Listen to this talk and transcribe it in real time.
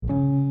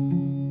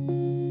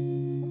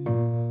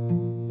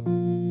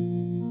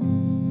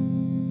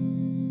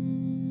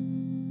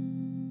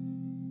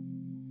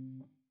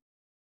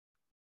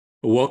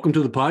Welcome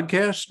to the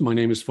podcast. My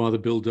name is Father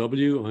Bill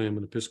W. I am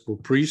an Episcopal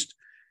priest,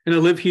 and I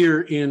live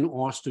here in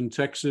Austin,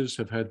 Texas.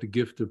 I've had the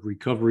gift of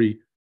recovery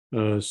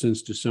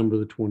since December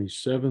the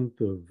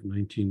 27th of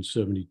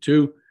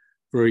 1972.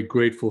 Very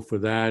grateful for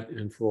that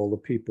and for all the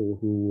people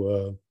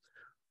who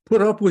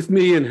put up with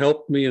me and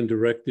helped me and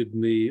directed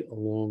me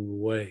along the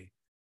way.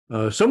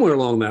 Somewhere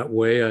along that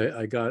way,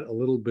 I got a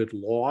little bit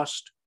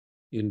lost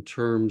in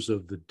terms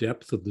of the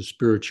depth of the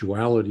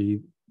spirituality.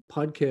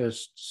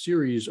 Podcast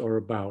series are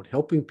about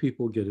helping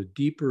people get a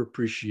deeper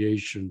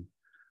appreciation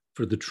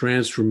for the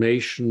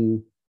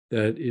transformation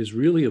that is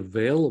really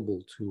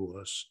available to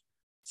us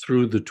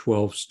through the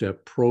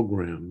 12-step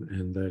program,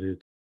 and that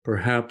it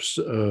perhaps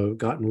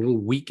gotten a little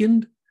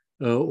weakened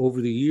over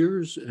the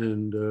years,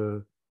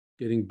 and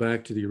getting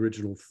back to the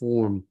original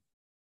form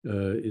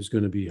is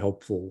going to be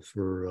helpful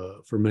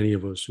for many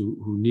of us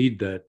who need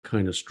that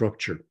kind of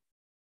structure.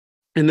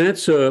 And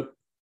that's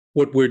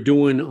what we're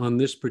doing on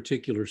this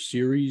particular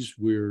series.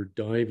 We're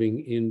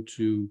diving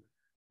into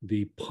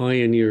the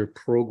Pioneer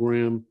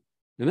program.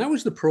 And that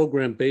was the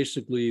program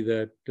basically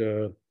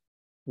that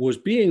was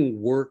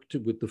being worked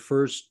with the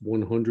first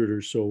 100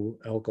 or so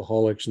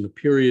alcoholics in the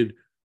period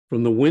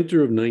from the winter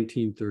of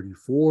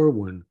 1934,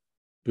 when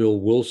Bill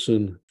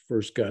Wilson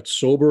first got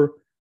sober,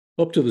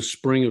 up to the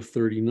spring of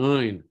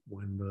 39,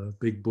 when the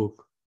big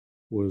book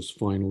was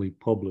finally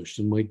published.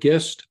 And my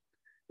guest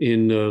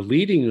in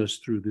leading us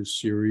through this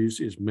series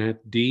is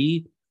Matt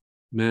D.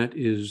 Matt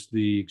is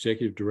the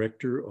executive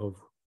director of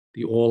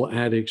the All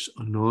Addicts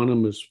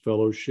Anonymous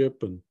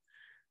Fellowship, and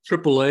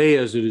AAA,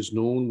 as it is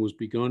known, was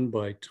begun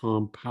by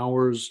Tom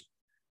Powers.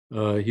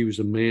 He was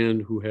a man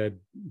who had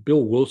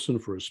Bill Wilson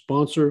for a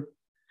sponsor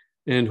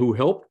and who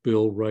helped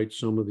Bill write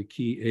some of the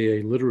key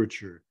AA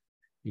literature,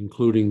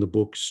 including the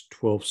books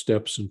 12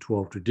 Steps and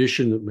 12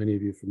 Tradition that many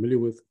of you are familiar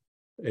with,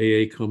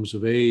 AA Comes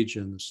of Age,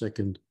 and the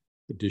second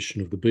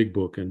edition of the big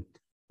book. And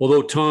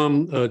although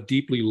Tom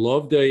deeply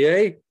loved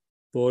AA,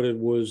 thought it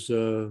was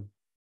the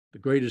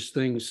greatest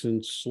thing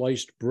since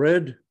sliced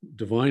bread,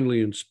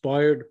 divinely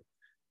inspired,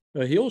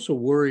 he also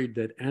worried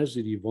that as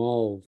it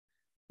evolved,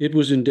 it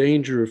was in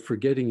danger of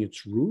forgetting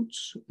its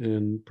roots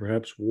and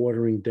perhaps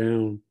watering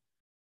down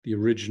the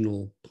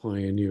original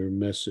pioneer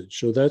message.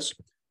 So that's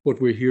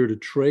what we're here to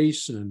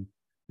trace and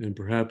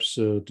perhaps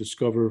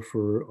discover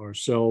for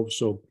ourselves.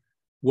 So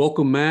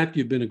welcome, Matt.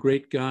 You've been a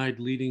great guide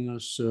leading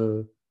us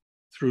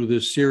through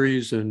this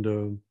series.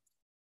 And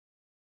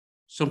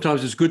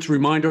sometimes it's good to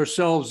remind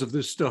ourselves of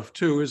this stuff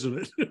too,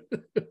 isn't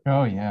it?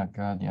 Oh, yeah.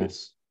 God,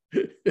 yes.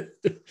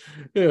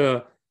 Yeah.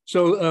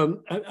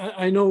 So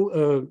I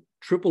know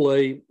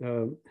AAA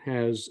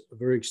has a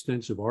very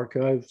extensive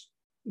archives,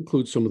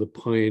 includes some of the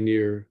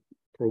pioneer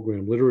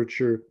program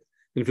literature.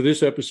 And for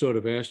this episode,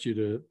 I've asked you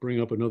to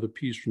bring up another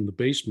piece from the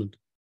basement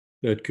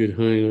that could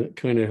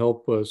kind of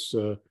help us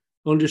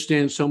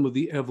understand some of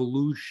the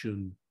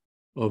evolution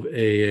of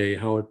AA,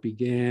 how it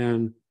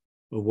began,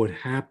 what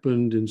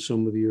happened in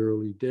some of the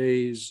early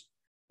days,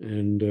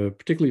 and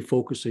particularly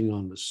focusing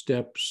on the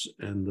steps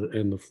and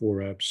the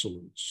four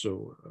absolutes.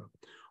 So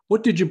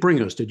what did you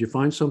bring us? Did you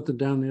find something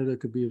down there that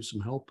could be of some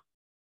help?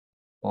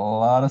 A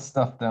lot of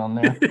stuff down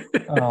there.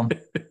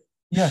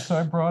 Yeah, so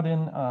I brought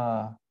in,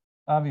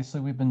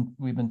 obviously we've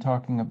been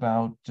talking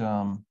about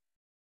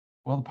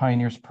the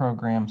Pioneers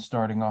program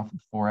starting off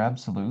with four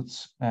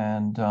absolutes,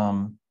 and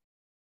the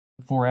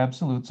four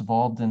absolutes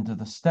evolved into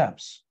the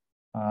steps.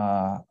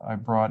 I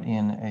brought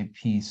in a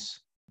piece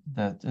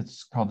that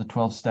it's called the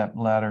 12-Step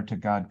Ladder to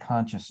God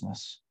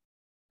Consciousness.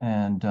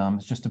 And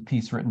it's just a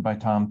piece written by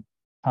Tom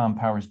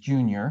Powers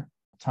Jr.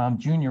 Tom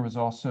Jr. was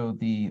also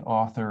the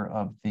author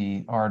of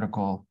the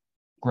article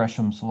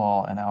Gresham's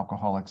Law and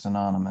Alcoholics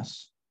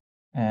Anonymous.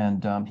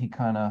 And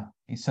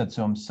he said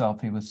so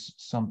himself, he was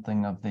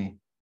something of the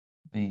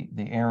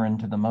Aaron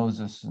to the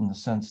Moses, in the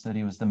sense that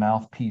he was the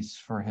mouthpiece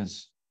for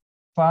his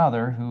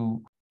father,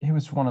 who he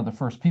was one of the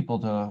first people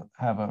to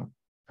have a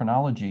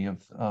chronology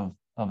of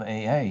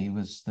AA. He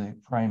was the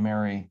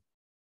primary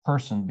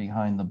person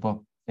behind the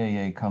book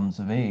AA Comes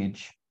of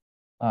Age.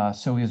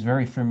 So he was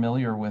very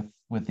familiar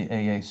with the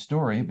AA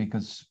story,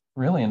 because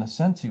really, in a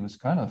sense, he was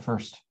kind of the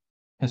first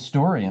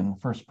historian,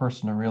 first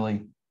person to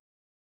really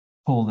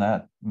pull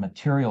that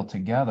material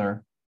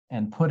together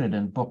and put it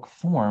in book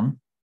form.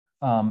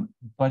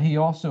 But he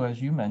also,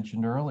 as you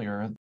mentioned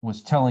earlier,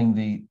 was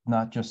telling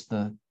not just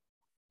the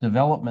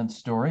development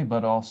story,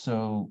 but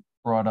also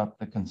brought up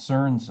the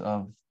concerns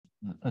of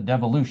a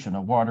devolution,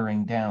 a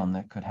watering down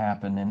that could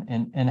happen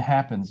and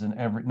happens in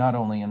not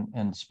only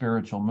in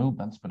spiritual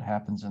movements, but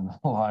happens in the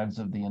lives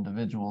of the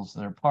individuals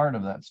that are part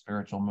of that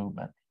spiritual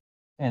movement.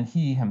 And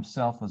he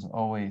himself was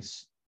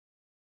always,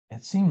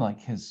 it seemed like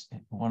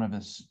one of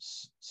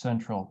his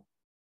central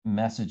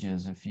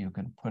messages, if you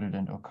could put it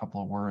into a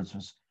couple of words,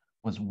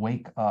 was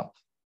wake up.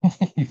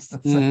 He used to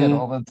say it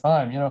all the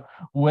time,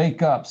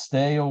 wake up,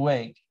 stay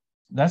awake.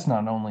 That's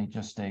not only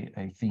just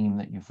a theme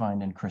that you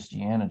find in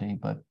Christianity,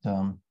 but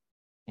the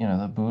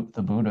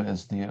Buddha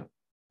is the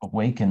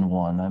awakened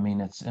one. I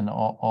mean, it's in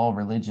all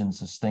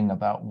religions, this thing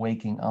about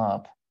waking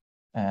up.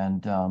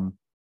 And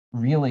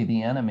really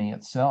the enemy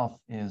itself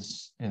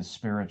is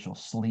spiritual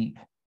sleep.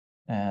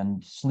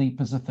 And sleep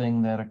is a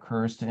thing that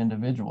occurs to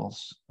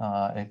individuals.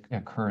 It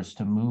occurs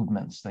to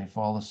movements. They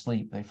fall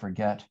asleep, they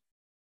forget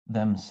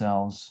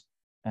themselves,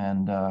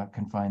 and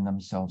can find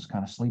themselves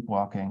kind of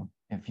sleepwalking,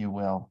 if you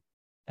will.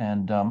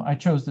 And I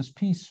chose this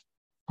piece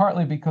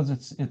partly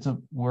because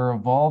we're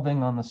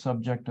evolving on the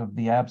subject of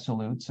the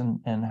absolutes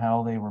and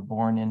how they were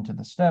born into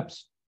the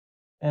steps,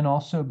 and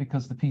also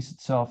because the piece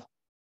itself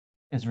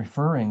is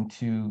referring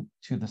to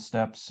the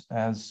steps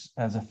as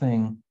a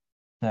thing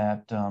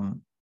that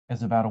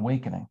is about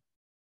awakening,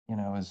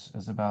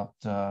 is about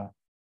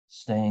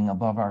staying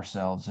above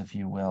ourselves, if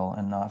you will,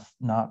 and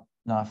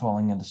not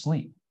falling into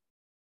sleep.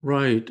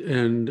 Right,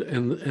 and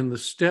the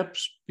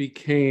steps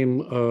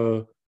became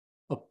a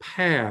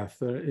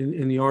path.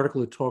 In the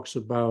article, it talks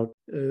about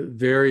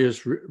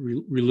various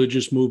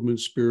religious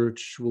movements,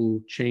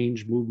 spiritual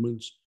change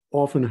movements,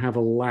 often have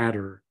a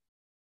ladder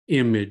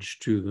image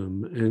to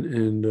them,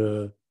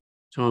 and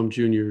Tom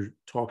Jr.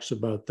 talks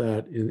about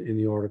that in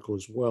the article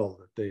as well.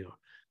 That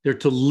they're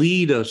to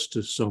lead us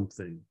to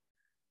something,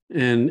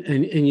 and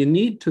you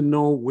need to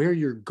know where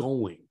you're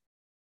going.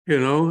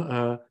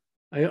 I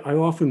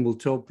often will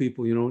tell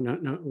people,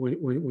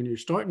 when you're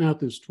starting out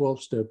this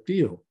 12-step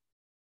deal,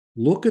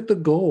 look at the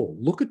goal.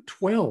 Look at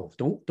 12.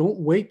 Don't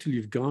wait till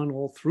you've gone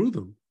all through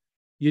them.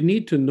 You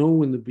need to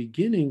know in the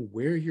beginning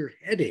where you're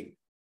heading.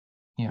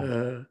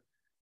 Yeah.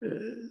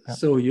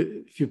 So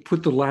if you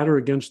put the ladder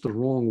against the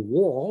wrong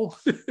wall,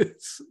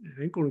 it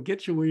ain't going to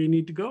get you where you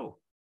need to go.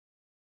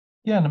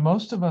 Yeah, and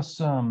most of us,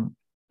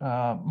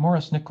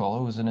 Maurice Nicoll,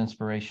 who was an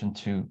inspiration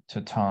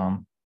to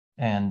Tom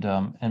and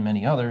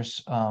many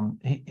others,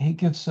 he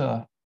gives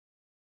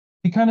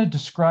he kind of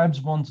describes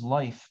one's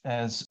life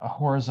as a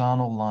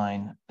horizontal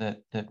line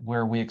that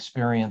where we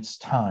experience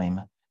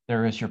time.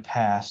 There is your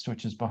past,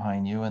 which is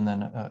behind you, and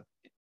then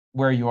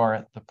where you are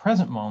at the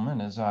present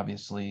moment is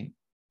obviously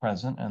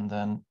present, and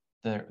then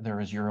there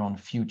is your own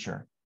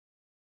future.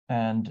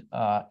 And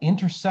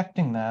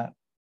intersecting that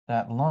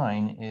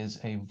line is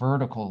a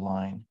vertical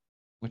line,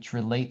 which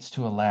relates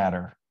to a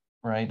ladder,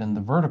 right? And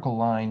the vertical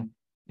line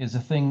is a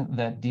thing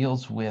that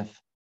deals with,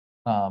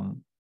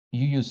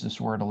 you use this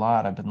word a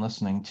lot. I've been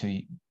listening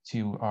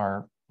to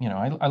our,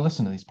 I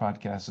listen to these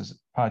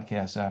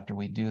podcasts after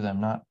we do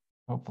them,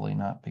 hopefully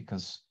not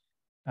because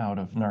out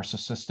of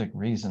narcissistic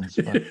reasons,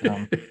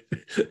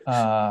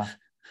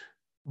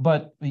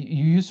 but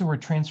you use the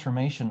word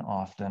transformation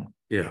often.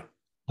 Yeah.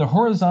 The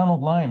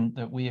horizontal line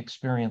that we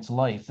experience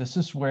life, this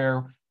is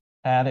where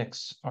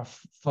addicts are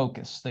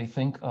focused. They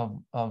think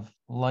of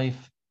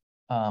life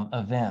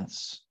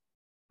events,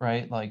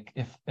 right? Like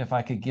if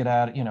I could get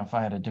out, if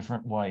I had a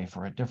different wife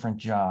or a different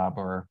job,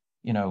 or,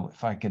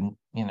 if I can,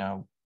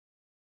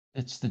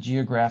 it's the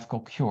geographical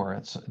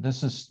cure.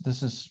 This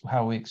is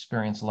how we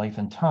experience life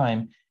and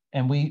time.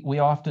 And we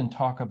often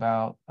talk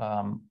about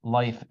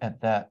life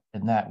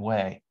in that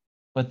way.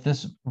 But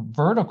this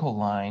vertical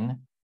line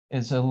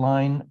is a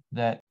line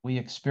that we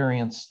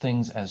experience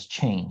things as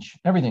change.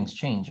 Everything's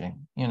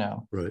changing,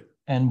 Right.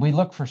 And we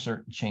look for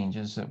certain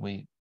changes that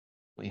we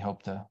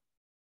hope to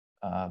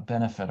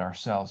benefit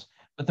ourselves.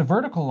 But the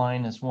vertical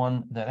line is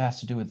one that has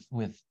to do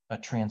with a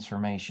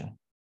transformation.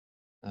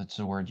 That's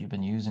a word you've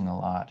been using a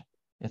lot.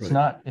 It's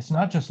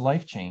not just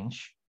life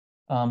change.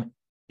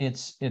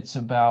 It's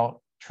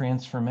about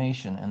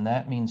transformation, and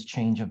that means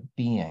change of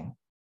being.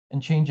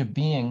 And change of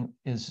being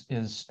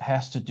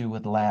has to do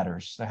with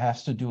ladders. That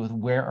has to do with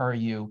where are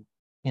you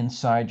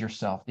inside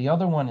yourself. The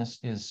other one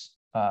is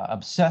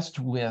obsessed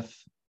with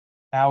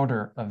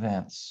outer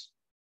events,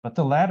 but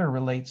the ladder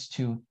relates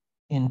to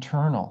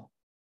internal.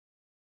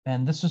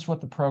 And this is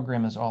what the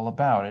program is all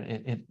about.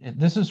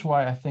 This is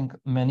why I think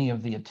many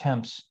of the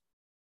attempts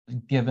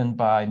given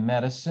by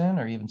medicine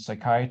or even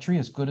psychiatry,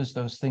 as good as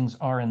those things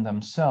are in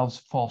themselves,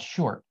 fall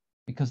short,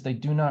 because they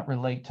do not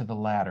relate to the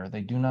ladder.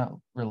 They do not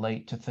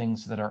relate to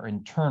things that are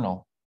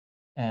internal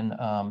and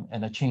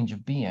a change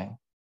of being.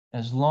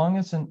 As long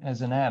as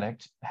an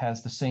addict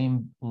has the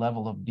same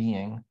level of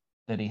being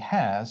that he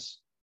has,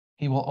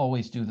 he will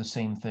always do the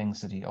same things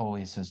that he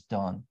always has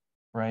done,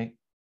 right?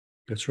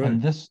 That's right.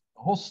 And this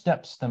whole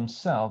steps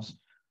themselves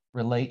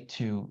relate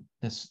to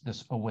this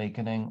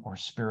awakening or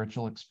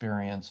spiritual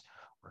experience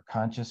or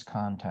conscious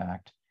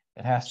contact.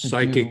 It has to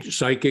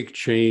psychic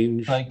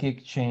change.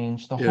 Psychic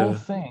change. The whole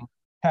thing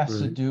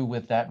has to do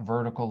with that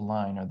vertical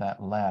line or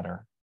that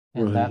ladder.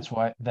 And that's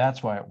why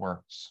it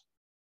works.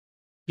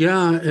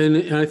 Yeah,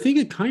 and I think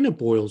it kind of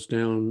boils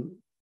down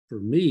for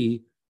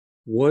me,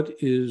 what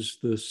is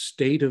the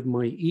state of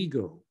my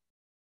ego?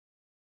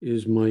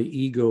 Is my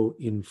ego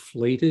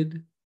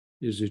inflated?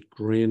 Is it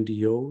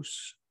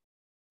grandiose?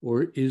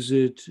 Or is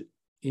it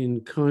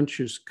in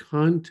conscious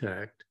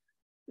contact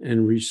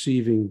and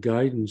receiving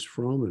guidance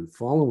from and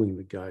following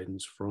the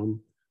guidance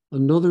from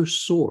another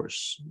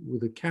source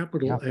with a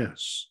capital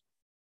S?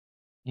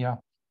 Yeah.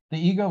 The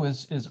ego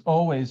is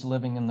always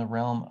living in the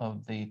realm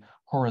of the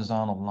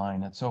horizontal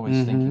line. It's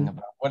always thinking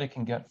about what it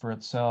can get for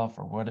itself,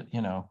 or what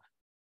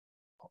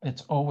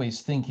it's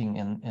always thinking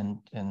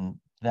in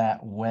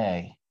that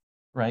way,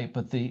 right?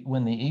 But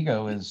when the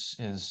ego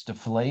is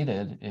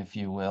deflated, if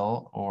you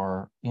will,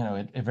 or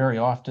it very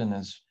often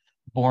is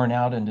born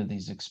out into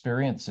these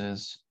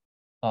experiences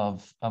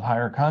of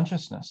higher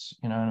consciousness,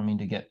 you know what I mean,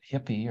 to get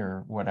hippie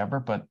or whatever,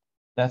 but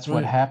that's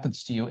what Right.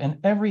 happens to you. And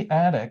every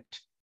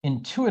addict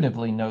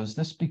intuitively knows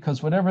this,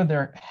 because whatever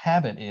their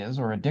habit is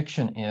or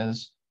addiction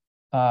is,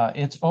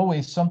 it's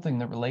always something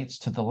that relates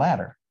to the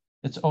latter.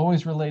 It's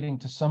always relating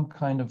to some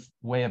kind of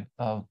way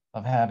of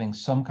having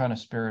some kind of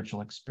spiritual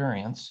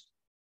experience.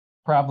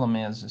 Problem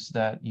is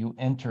that you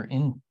enter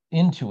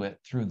into it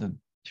through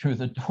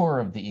the door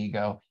of the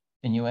ego,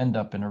 and you end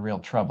up in a real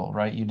trouble,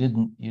 right? You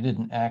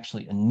didn't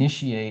actually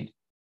initiate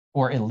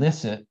or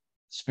elicit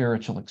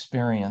spiritual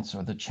experience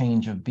or the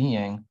change of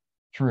being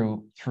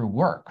through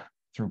work,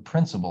 through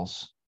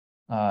principles.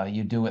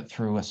 You do it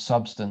through a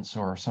substance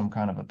or some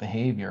kind of a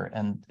behavior,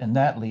 and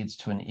that leads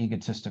to an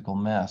egotistical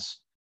mess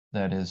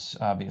that is,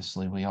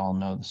 obviously, we all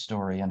know the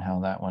story and how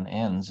that one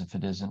ends if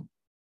it isn't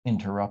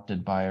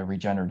interrupted by a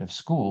regenerative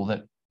school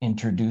that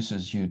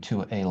introduces you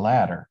to a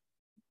ladder,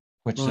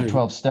 which the Right.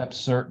 12 steps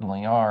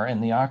certainly are,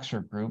 and the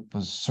Oxford group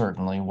was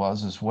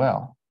as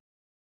well.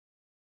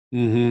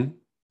 Mm-hmm.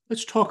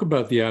 Let's talk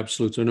about the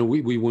absolutes. I know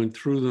we went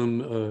through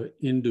them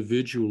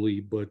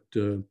individually, but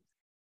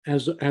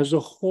as a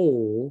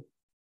whole,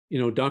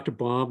 Dr.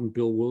 Bob and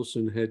Bill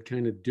Wilson had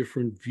kind of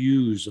different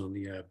views on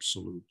the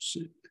absolutes.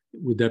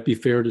 Would that be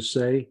fair to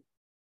say?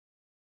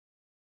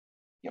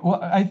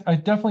 Well, I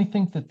definitely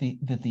think that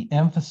the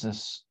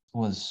emphasis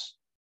was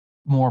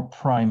more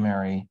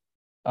primary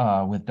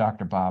with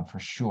Dr. Bob for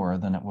sure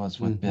than it was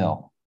with Mm-hmm.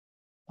 Bill,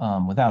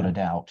 without Yeah. a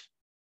doubt.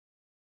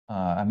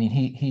 I mean,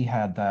 he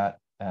had that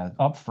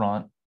up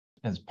front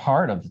as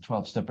part of the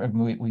 12 step.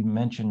 We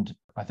mentioned,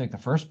 I think the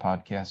first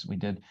podcast we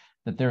did,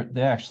 that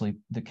they actually,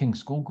 the King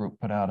School Group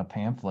put out a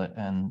pamphlet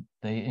and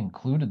they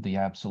included the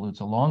absolutes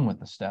along with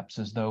the steps,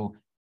 as though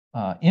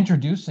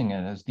introducing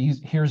it as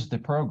here's the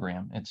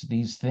program. It's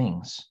these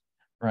things,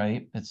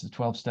 right? It's the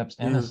 12 steps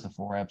and Yeah. it's the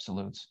 4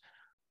 absolutes.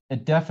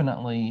 It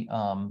definitely,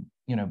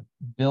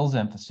 Bill's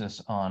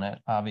emphasis on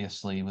it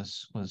obviously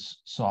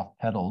was soft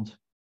pedaled.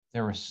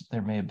 There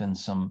may have been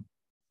some,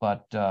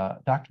 but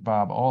Dr.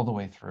 Bob all the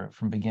way through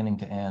from beginning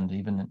to end,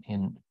 even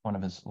in one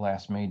of his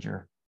last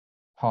major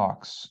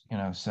talks,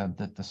 said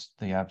that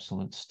the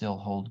absolutes still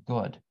hold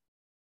good.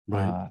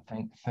 Right.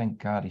 Thank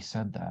God he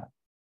said that.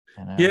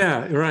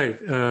 Yeah, right.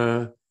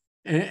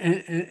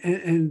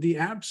 And the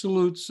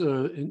absolutes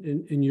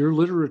in your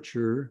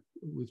literature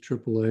with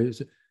AAA is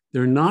that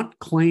they're not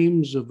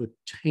claims of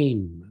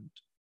attainment,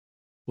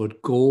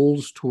 but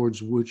goals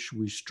towards which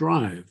we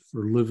strive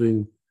for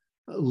living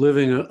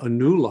a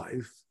new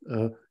life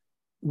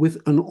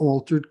with an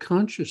altered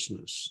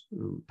consciousness.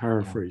 Yeah,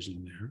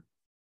 Paraphrasing there,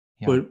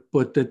 yeah,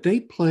 but that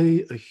they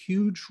play a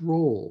huge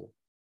role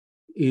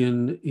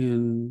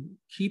in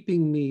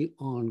keeping me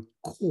on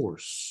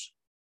course,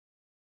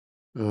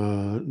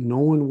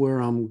 knowing where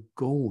I'm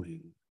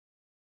going.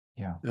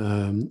 yeah.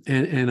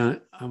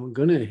 I'm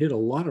going to hit a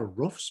lot of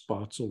rough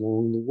spots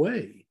along the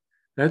way.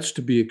 That's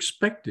to be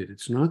expected.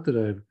 It's not that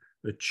I've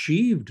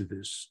achieved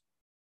this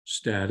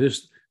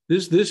status.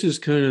 This is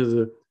kind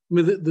of I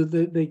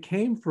mean, they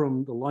came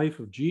from the life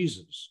of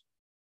Jesus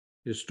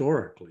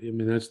historically. I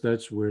mean,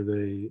 that's where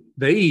they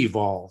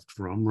evolved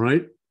from,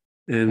 right?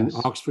 And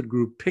Yes. Oxford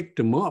Group picked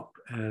them up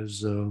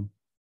as kind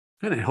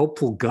of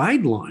helpful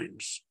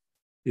guidelines.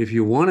 If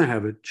you want to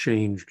have a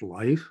changed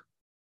life,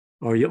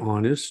 are you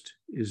honest?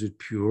 Is it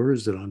pure?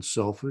 Is it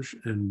unselfish?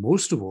 And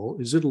most of all,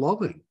 is it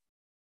loving?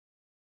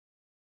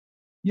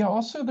 Yeah,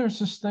 also there's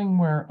this thing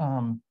where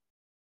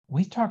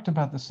we talked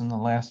about this in the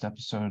last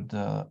episode,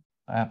 the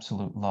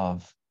absolute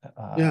love.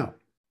 Uh, Yeah,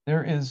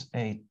 there is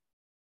a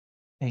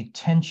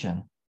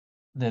tension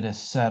that is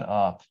set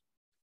up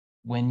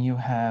when you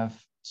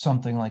have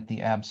something like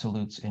the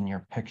absolutes in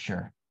your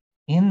picture.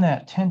 In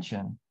that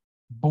tension,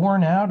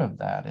 born out of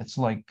that, it's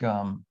like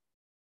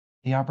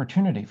the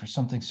opportunity for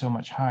something so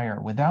much higher.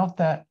 Without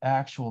that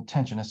actual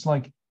tension, it's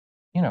like,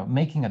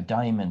 making a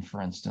diamond,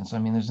 for instance. I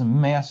mean, there's a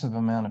massive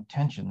amount of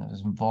tension that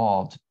is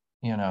involved,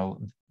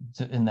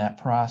 in that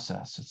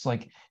process. It's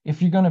like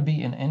if you're going to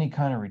be in any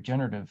kind of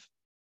regenerative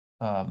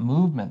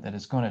movement that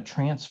is going to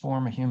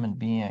transform a human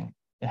being,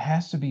 it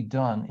has to be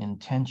done in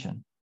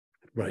tension.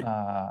 right.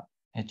 uh,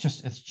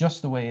 it's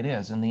just the way it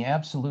is, and the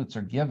absolutes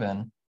are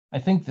given. I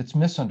think that's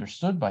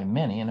misunderstood by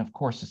many, and of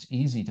course it's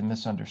easy to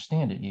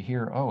misunderstand it. You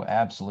hear, oh,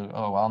 absolute,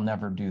 oh, I'll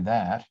never do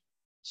that,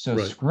 so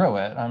Right. screw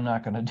it, I'm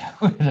not going to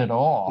do it at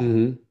all.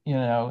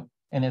 Mm-hmm.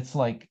 And it's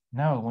like,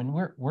 no, when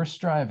we're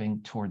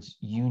striving towards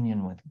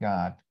union with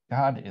God,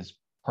 God is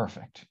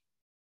perfect,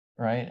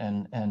 right?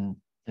 And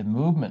the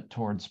movement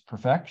towards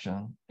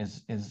perfection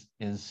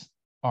is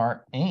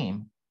our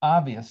aim.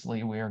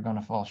 Obviously we are going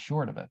to fall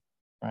short of it,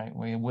 right?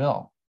 We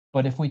will.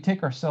 But if we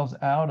take ourselves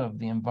out of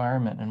the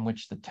environment in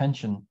which the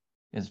tension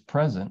is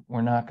present,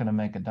 we're not going to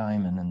make a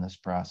diamond in this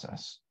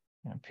process,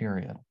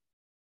 period.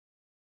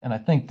 And I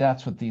think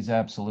that's what these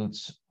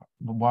absolutes,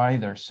 why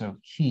they're so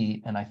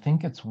key. And I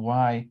think it's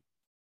why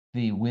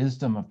the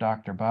wisdom of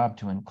Dr. Bob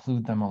to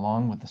include them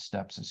along with the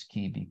steps is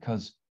key,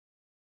 because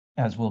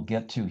as we'll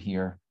get to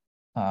here,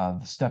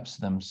 the steps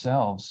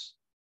themselves,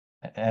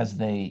 as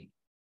they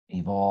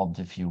evolved,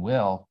 if you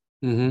will,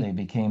 Mhm.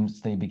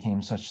 they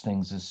became such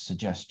things as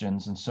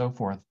suggestions and so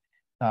forth.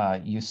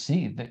 You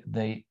see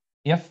that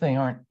if they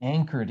aren't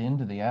anchored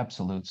into the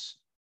absolutes,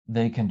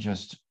 they can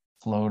just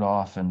float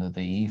off into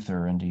the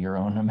ether, into your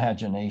own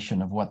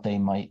imagination of what they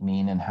might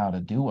mean and how to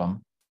do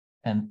them.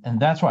 And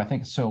that's why I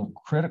think it's so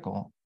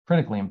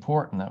critically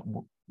important that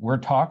we're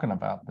talking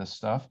about this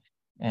stuff,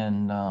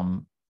 and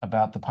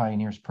about the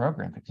Pioneers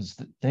program,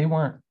 because they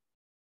weren't,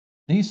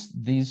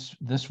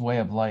 this way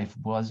of life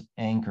was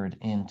anchored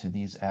into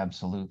these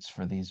absolutes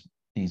for these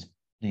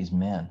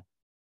men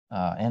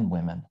and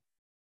women.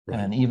 Right.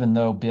 And even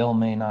though Bill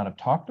may not have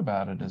talked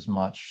about it as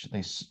much,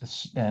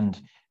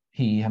 and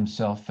he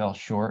himself fell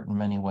short in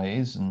many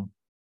ways, and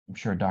I'm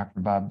sure Dr.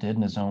 Bob did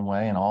in his own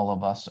way, and all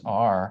of us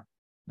are.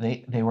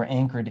 They were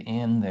anchored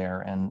in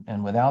there,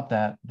 and without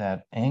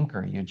that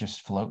anchor, you're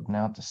just floating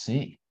out to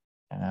sea,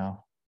 you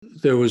know.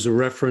 There was a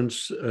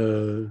reference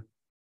in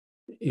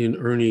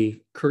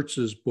Ernie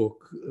Kurtz's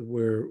book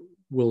where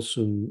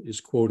Wilson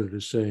is quoted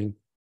as saying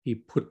he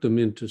put them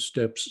into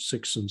steps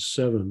 6 and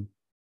 7,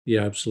 the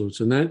absolutes,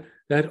 and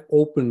that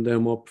opened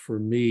them up for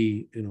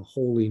me in a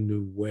wholly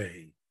new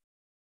way.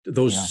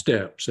 Those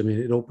steps, I mean,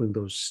 it opened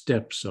those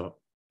steps up.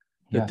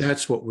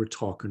 That's what we're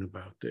talking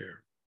about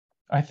there.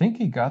 I think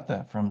he got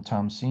that from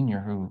Tom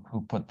Sr.,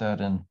 who put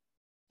that in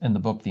the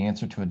book, The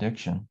Answer to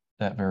Addiction,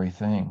 that very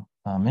thing.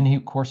 And he,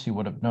 of course, he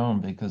would have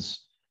known,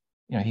 because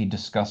he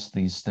discussed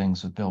these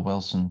things with Bill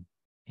Wilson,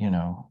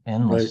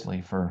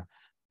 endlessly for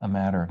a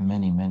matter of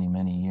many, many,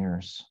 many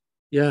years.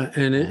 Yeah,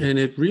 and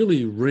it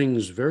really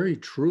rings very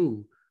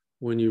true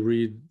when you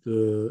read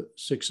the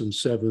 6 and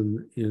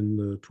 7 in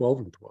the 12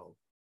 and 12.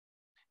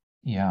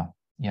 Yeah.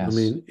 Yes. I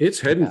mean,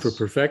 it's heading for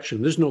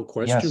perfection. There's no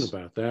question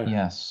about that.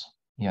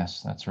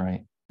 Yes, that's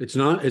right. It's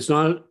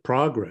not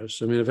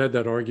progress. I mean, I've had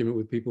that argument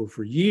with people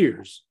for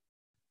years.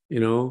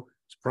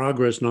 It's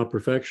progress, not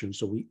perfection.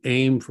 So we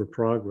aim for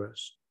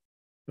progress.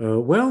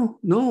 Well,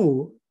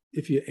 no,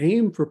 if you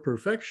aim for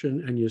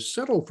perfection and you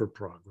settle for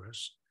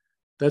progress,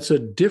 that's a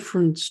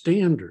different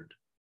standard.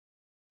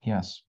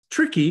 Yes.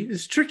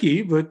 It's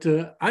tricky, but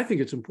I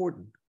think it's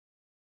important.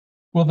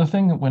 Well, the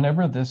thing,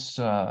 whenever this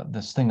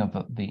thing of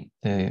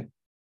the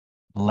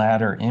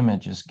ladder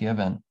image is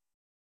given,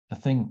 the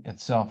thing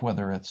itself,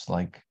 whether it's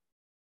like,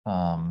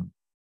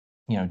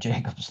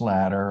 Jacob's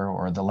ladder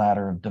or the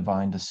ladder of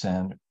divine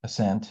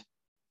ascent,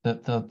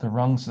 the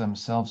rungs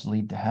themselves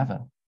lead to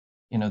heaven.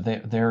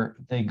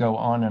 They go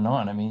on and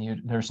on. I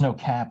mean, there's no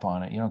cap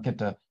on it. You don't get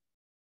to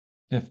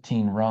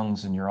 15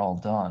 rungs and you're all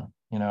done.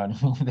 You know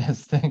what I mean?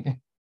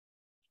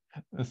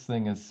 This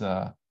thing is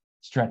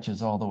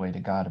stretches all the way to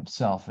God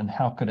himself. And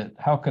how could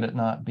it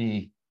not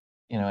be,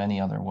 any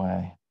other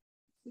way?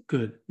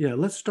 Good. Yeah,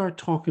 let's start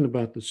talking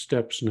about the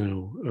steps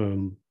now,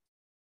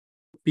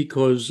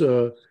 because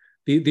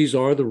these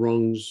are the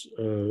rungs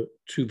to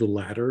the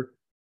ladder,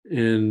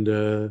 and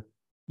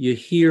you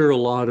hear a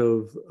lot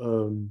of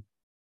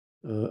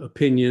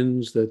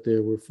opinions that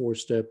there were 4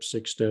 steps,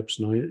 6 steps,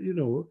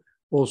 9,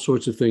 all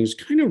sorts of things.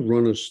 Kind of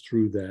run us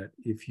through that,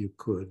 if you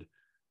could,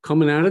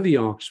 coming out of the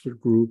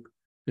Oxford group,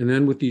 and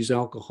then with these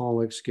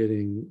alcoholics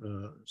getting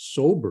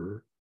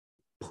sober,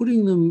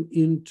 putting them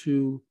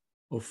into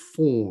a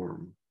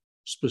form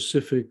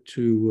specific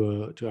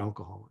to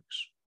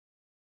alcoholics.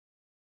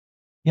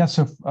 Yeah.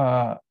 So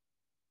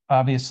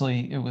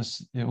obviously, it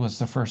was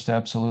the first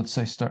absolutes.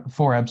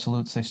 4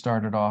 absolutes they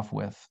started off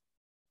with,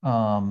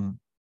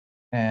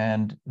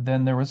 and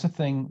then there was a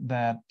thing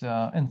that,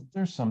 and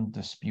there's some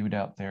dispute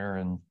out there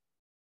in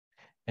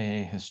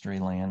AA history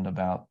land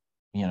about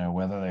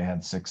whether they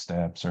had 6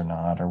 steps or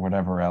not, or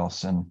whatever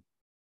else. And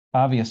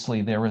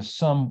obviously, there was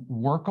some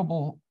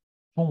workable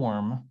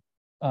form.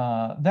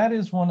 That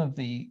is one of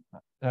the,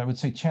 I would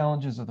say,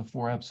 challenges of the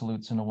 4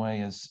 absolutes in a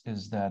way,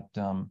 is that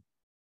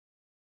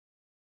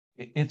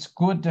it's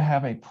good to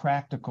have a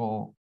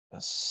practical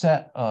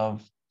set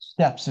of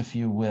steps, if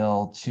you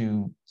will,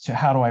 to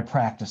how do I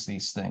practice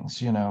these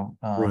things,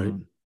 Right.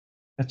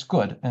 It's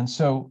good. And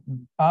so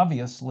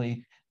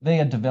obviously they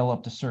had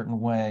developed a certain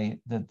way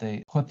that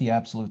they put the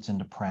absolutes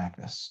into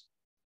practice.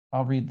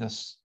 I'll read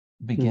this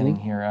beginning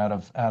here out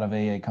of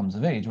AA Comes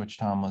of Age, which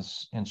Tom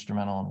was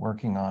instrumental in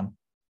working on.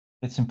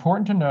 It's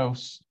important to know,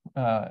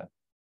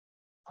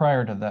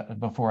 prior to that,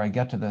 before I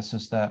get to this,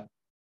 is that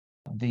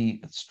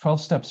the 12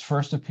 steps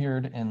first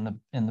appeared in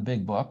the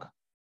big book.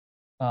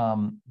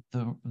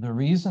 The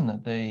reason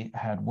that they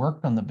had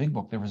worked on the big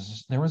book, there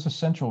was a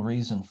central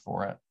reason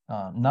for it.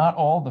 Not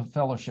all the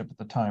fellowship at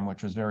the time,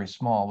 which was very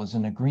small, was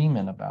in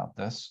agreement about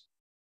this.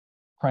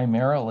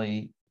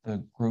 Primarily,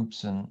 the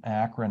groups in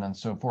Akron and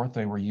so forth,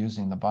 they were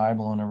using the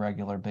Bible on a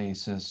regular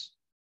basis.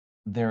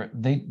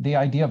 The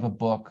idea of a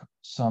book,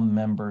 some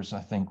members, I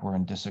think, were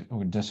in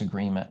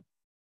disagreement.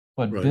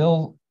 But right.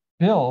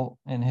 Bill,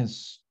 in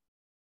his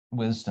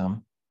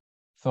wisdom,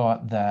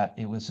 thought that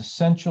it was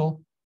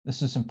essential.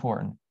 This is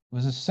important. It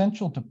was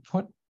essential to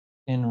put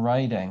in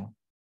writing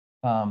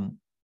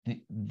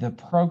the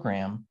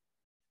program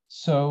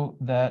so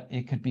that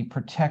it could be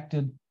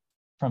protected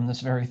from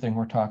this very thing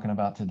we're talking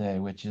about today,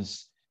 which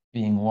is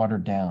being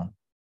watered down.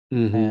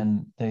 Mm-hmm.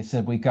 And they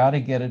said, we got to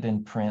get it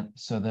in print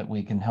so that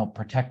we can help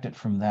protect it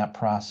from that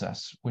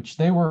process, which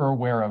they were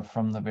aware of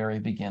from the very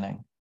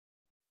beginning.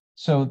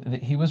 So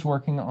he was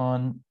working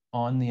on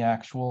the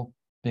actual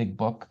big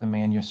book, the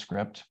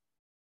manuscript.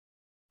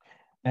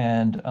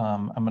 And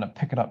I'm going to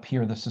pick it up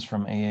here. This is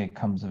from AA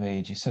Comes of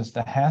Age. He says,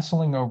 the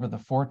hassling over the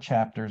 4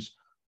 chapters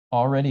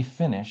already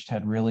finished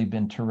had really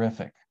been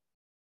terrific.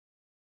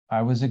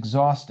 I was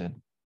exhausted.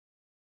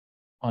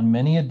 On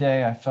many a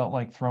day, I felt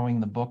like throwing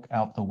the book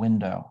out the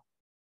window.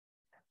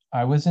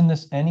 I was in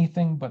this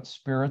anything but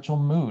spiritual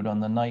mood on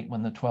the night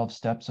when the 12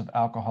 Steps of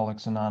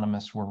Alcoholics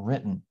Anonymous were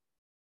written.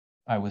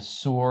 I was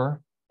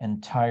sore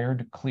and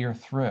tired clear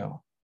through.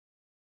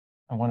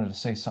 I wanted to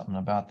say something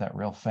about that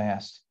real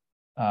fast.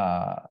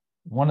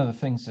 One of the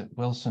things that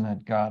Wilson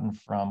had gotten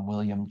from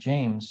William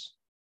James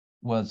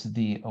was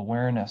the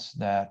awareness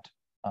that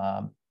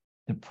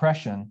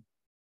depression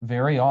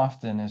very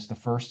often is the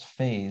first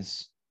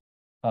phase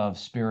of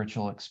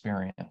spiritual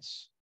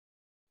experience.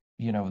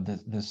 You know,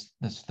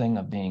 this thing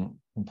of being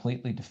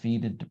completely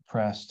defeated,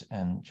 depressed,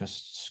 and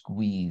just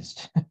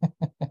squeezed.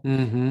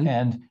 Mm-hmm.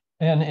 And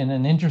in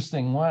an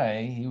interesting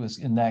way, he was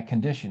in that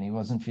condition. He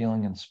wasn't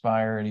feeling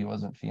inspired. He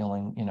wasn't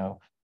feeling,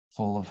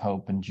 full of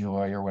hope and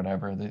joy or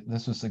whatever.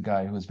 This was the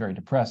guy who was very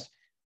depressed.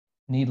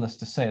 Needless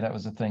to say, that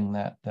was a thing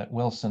that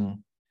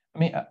Wilson. I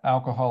mean,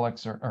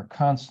 alcoholics are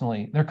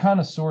constantly, they're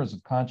connoisseurs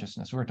of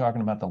consciousness. We were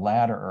talking about the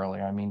ladder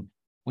earlier. I mean,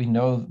 we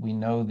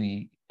know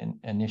the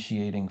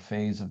initiating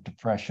phase of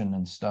depression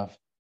and stuff.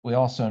 We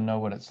also know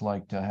what it's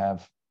like to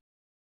have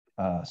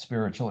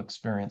spiritual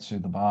experience through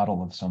the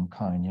bottle of some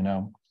kind,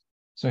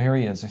 So here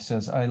he is. He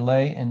says, I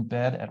lay in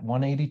bed at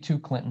 182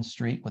 Clinton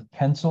Street with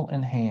pencil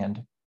in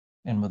hand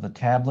and with a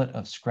tablet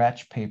of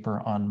scratch paper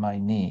on my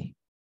knee.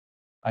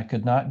 I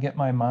could not get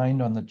my mind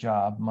on the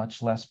job,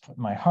 much less put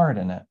my heart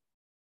in it.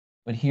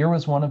 But here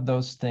was one of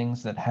those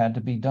things that had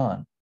to be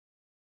done.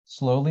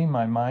 Slowly,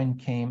 my mind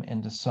came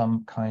into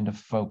some kind of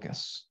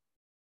focus.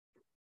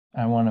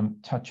 I want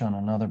to touch on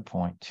another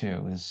point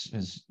too,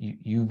 is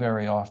you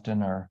very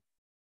often are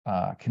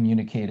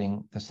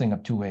communicating this thing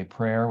of two-way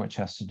prayer, which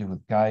has to do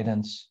with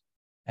guidance.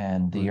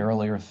 And the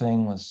earlier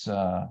thing was,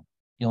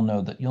 you'll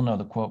know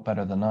the quote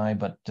better than I,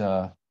 but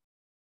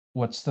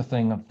what's the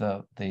thing of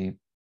the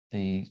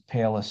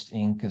palest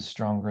ink is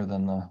stronger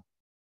than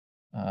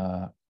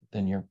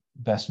your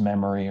best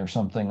memory, or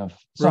something of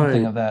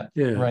that,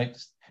 right?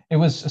 It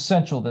was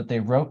essential that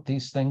they wrote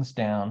these things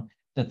down,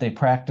 that they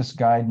practiced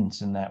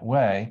guidance in that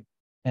way,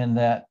 and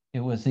that it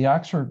was the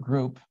Oxford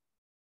group.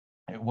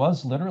 It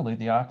was literally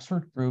the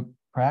Oxford group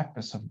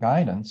practice of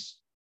guidance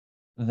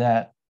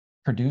that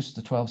produced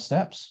the 12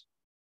 steps.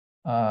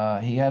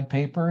 He had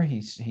paper.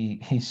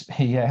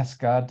 He asked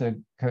God to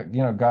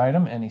guide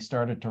him, and he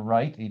started to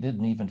write. He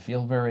didn't even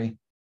feel very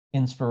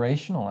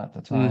inspirational at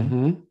the time.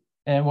 Mm-hmm.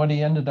 And what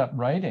he ended up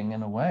writing,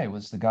 in a way,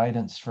 was the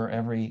guidance for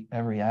every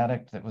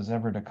addict that was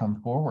ever to come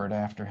forward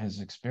after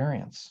his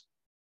experience.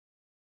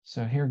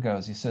 So here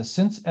goes. He says,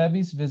 since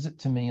Ebby's visit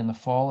to me in the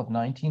fall of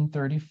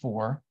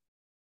 1934,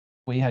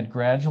 we had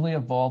gradually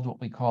evolved what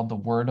we called the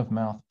word of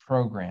mouth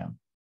program.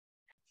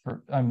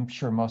 I'm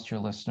sure most of your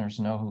listeners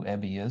know who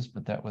Ebby is,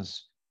 but that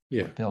was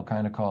what Bill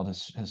kind of called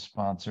his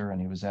sponsor, and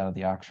he was out of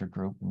the Oxford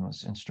group and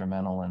was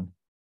instrumental in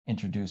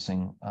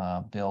introducing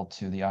Bill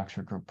to the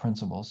Oxford group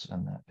principles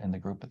and the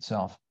group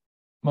itself.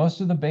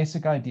 Most of the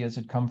basic ideas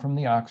had come from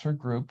the Oxford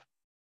group,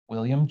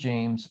 William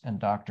James, and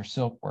Dr.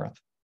 Silkworth.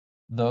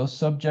 Though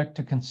subject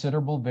to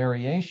considerable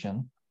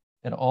variation,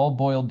 it all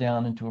boiled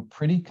down into a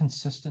pretty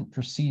consistent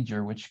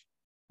procedure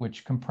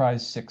which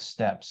comprised 6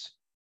 steps.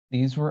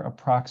 These were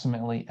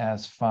approximately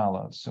as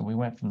follows. So we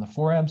went from the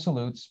 4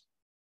 absolutes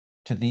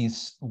to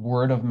these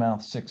word of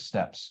mouth 6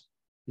 steps.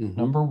 Mm-hmm.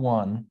 Number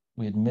 1,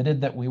 we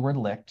admitted that we were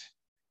licked,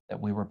 that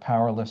we were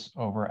powerless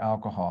over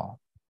alcohol.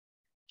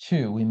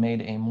 2, we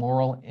made a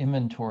moral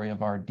inventory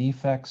of our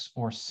defects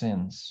or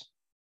sins.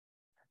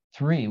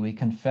 3, we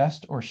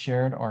confessed or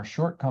shared our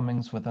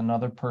shortcomings with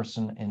another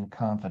person in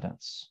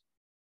confidence.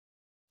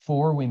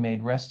 4, we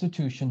made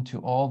restitution to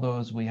all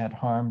those we had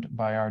harmed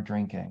by our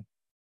drinking.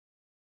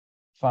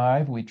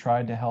 5, we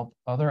tried to help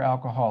other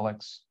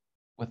alcoholics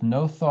with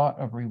no thought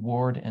of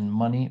reward in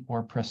money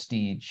or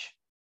prestige.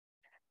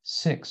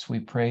 6, we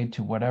prayed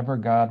to whatever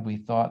God we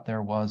thought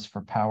there was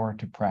for power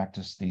to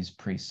practice these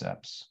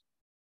precepts.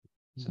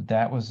 So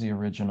that was the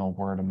original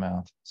word of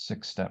mouth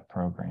 6-step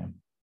program.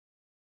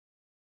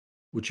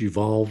 Which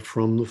evolved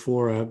from the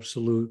 4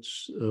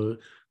 absolutes,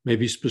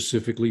 maybe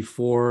specifically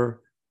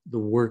for the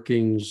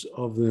workings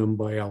of them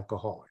by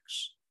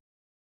alcoholics.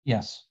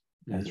 Yes,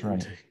 that's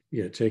right.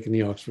 Taking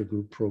the Oxford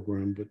group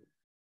program, but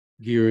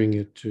gearing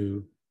it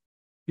to,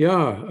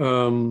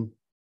 so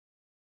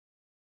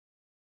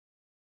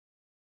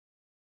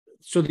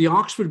the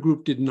Oxford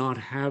group did not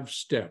have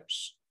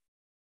steps.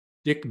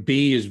 Dick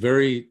B is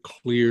very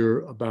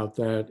clear about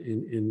that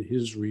in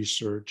his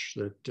research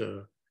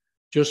that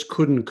just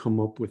couldn't come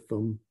up with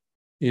them,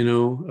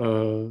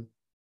 that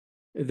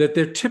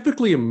they're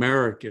typically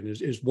American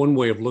is one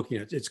way of looking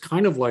at it. It's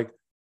kind of like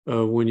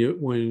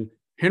when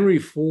Henry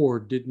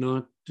Ford did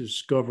not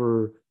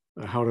discover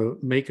how to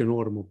make an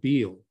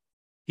automobile,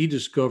 he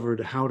discovered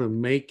how to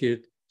make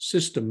it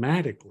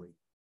systematically,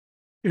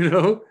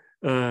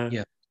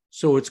 Yeah.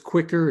 So it's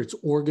quicker, it's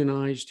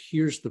organized.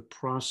 Here's the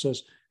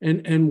process.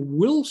 And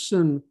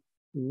Wilson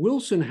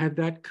had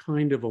that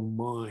kind of a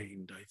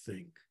mind, I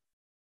think.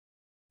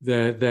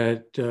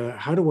 That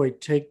how do I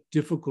take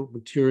difficult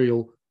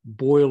material,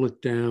 boil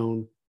it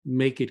down,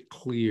 make it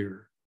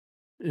clear,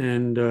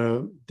 and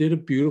did a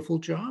beautiful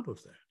job of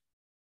that.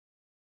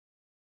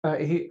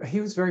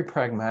 He was very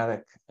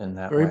pragmatic in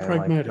that Very way,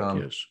 pragmatic,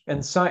 like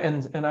yes.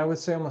 and I would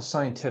say almost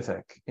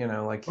scientific,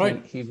 like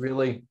Right. he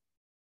really,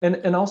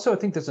 and also I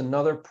think there's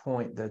another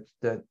point that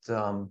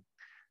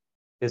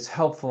is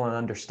helpful in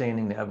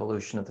understanding the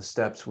evolution of the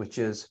steps, which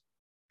is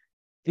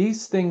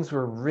these things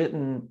were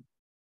written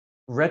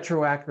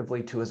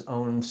retroactively to his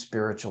own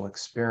spiritual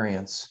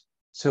experience.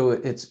 So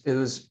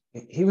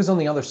he was on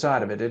the other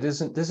side of it.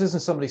 This isn't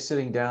somebody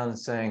sitting down and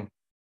saying,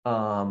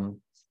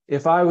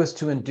 if I was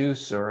to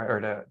induce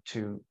or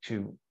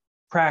to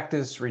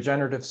practice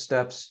regenerative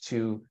steps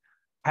to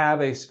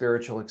have a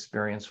spiritual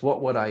experience,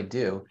 what would I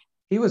do?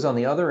 He was on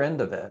the other end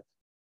of it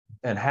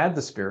and had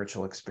the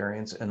spiritual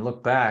experience and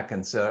looked back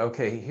and said,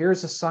 okay,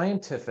 here's a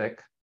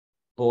scientific,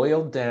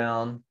 boiled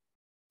down,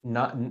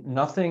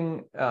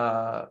 nothing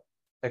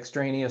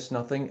extraneous,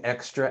 nothing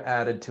extra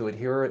added to it.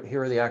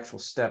 Here are the actual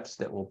steps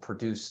that will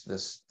produce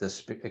this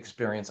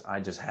experience I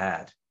just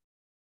had.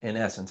 In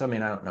essence, I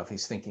mean, I don't know if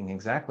he's thinking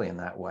exactly in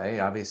that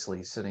way. Obviously,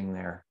 he's sitting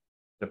there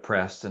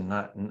depressed and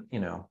not,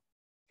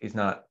 he's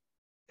not.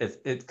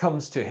 It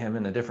comes to him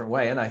in a different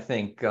way, and I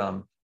think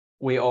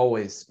we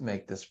always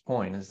make this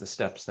point: is the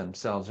steps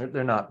themselves.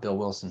 They're not Bill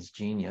Wilson's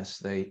genius.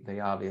 They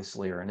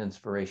obviously are an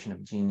inspiration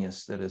of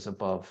genius that is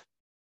above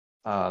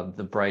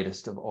the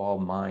brightest of all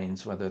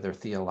minds, whether they're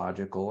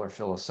theological or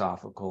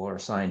philosophical or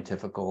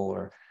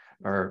scientifical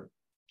or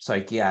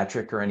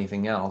psychiatric or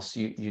anything else.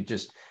 You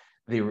just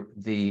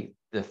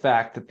the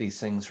fact that these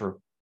things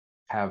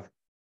have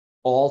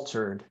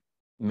altered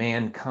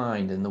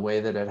mankind in the way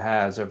that it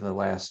has over the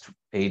last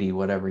 80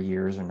 whatever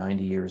years or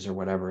 90 years or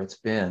whatever it's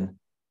been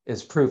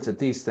is proof that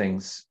these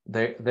things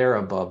they're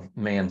above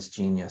man's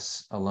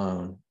genius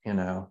alone,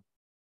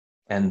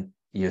 and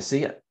you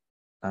see it.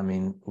 I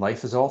mean,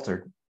 life is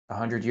altered.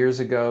 100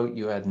 years ago,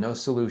 you had no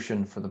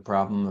solution for the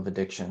problem of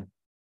addiction.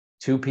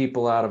 2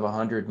 people out of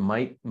 100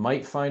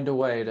 might find a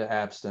way to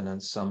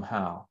abstinence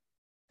somehow.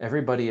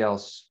 Everybody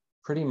else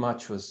pretty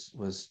much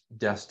was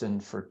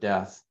destined for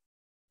death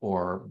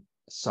or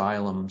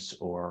asylums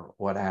or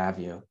what have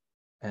you.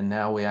 And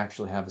now we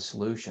actually have a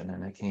solution,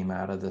 and it came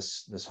out of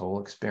this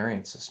whole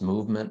experience, this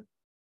movement,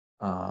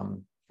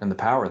 and the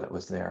power that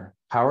was there,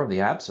 power of the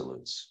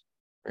absolutes,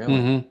 really.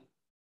 Mm-hmm.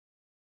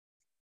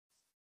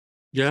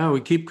 Yeah,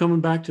 we keep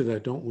coming back to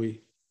that, don't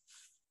we?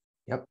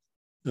 Yep.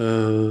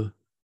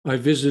 I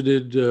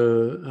visited,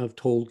 I've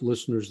told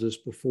listeners this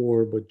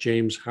before, but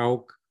James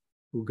Houck,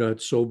 who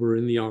got sober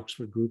in the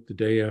Oxford group the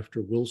day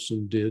after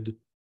Wilson did.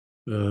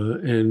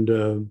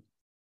 And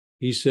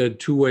he said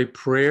two-way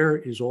prayer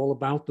is all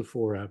about the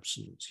 4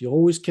 absolutes. He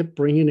always kept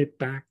bringing it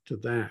back to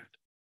that.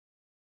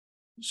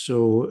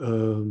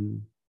 So,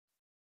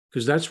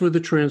 because that's where the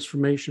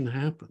transformation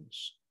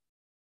happens.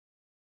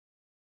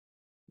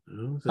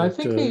 I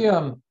think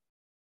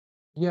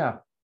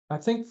I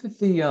think that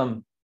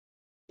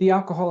the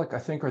alcoholic, I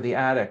think, or the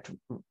addict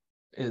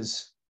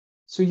is,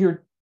 so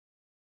you're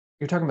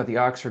talking about the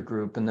Oxford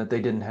group and that they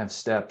didn't have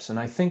steps. And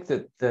I think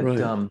that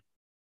right.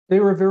 They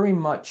were very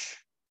much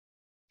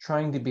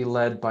trying to be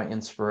led by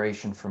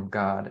inspiration from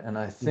God. And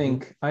I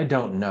think, I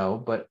don't know,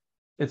 but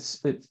it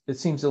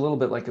seems a little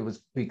bit like it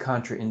was be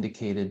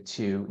contraindicated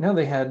to, now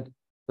they had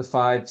the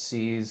 5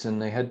 C's and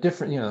they had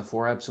different, the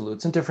 4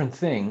 absolutes and different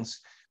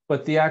things,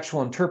 but the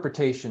actual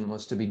interpretation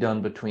was to be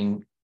done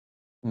between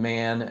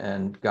man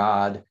and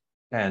God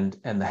and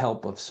the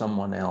help of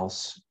someone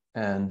else.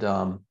 And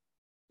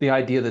the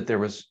idea that there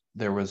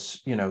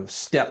was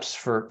steps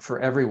for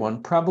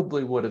everyone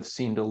probably would have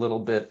seemed a little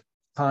bit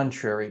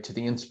contrary to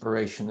the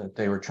inspiration that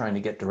they were trying to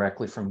get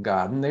directly from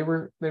God. And they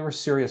were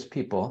serious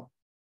people.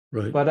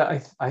 Right. But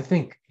I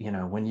think,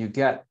 when you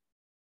get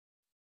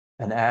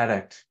an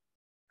addict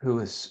who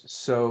is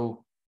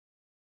so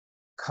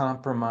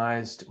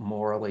compromised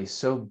morally,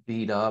 so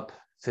beat up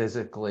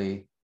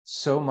physically,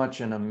 so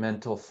much in a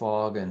mental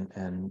fog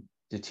and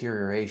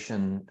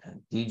deterioration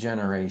and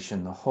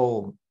degeneration, the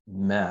whole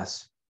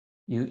mess,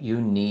 you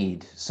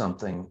need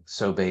something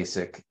so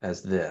basic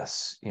as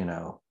this.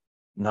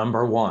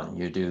 Number 1,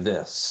 you do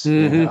this.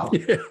 Yeah,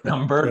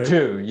 Number right.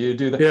 2, you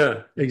do that.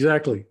 Yeah,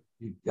 exactly.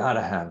 You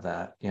gotta have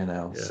that.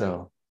 Yeah.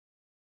 So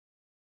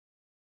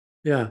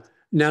Yeah.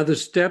 Now the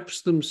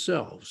steps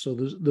themselves. So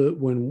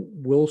when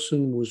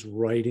Wilson was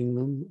writing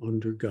them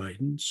under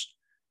guidance,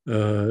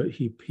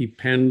 He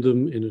penned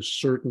them in a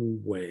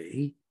certain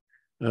way,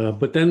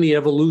 but then the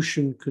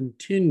evolution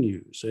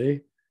continues, eh?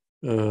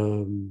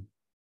 Um,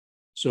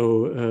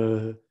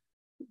 so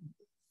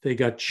they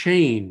got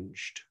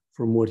changed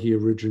from what he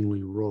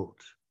originally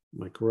wrote.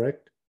 Am I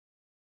correct?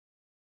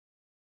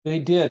 They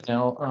did.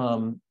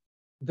 Now,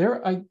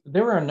 there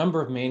were a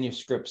number of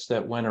manuscripts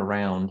that went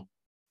around.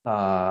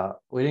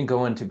 We didn't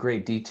go into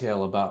great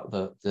detail about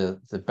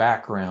the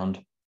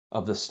background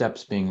of the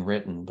steps being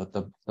written, but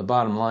the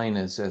bottom line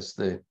is, as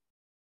the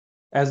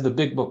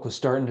big book was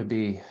starting to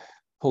be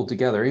pulled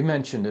together, he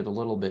mentioned it a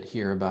little bit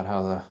here about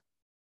how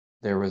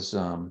there was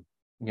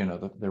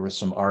there was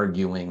some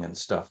arguing and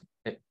stuff.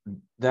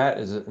 That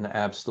is an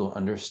absolute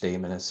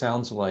understatement. It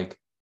sounds like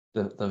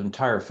the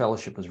entire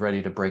fellowship was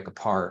ready to break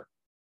apart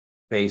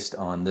based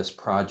on this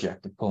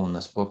project of pulling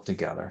this book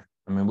together.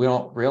 I mean, we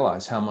don't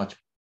realize how much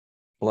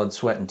blood,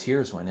 sweat, and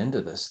tears went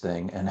into this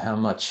thing, and how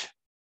much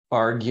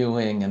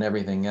arguing and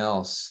everything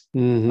else.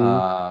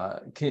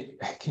 Mm-hmm.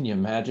 Can you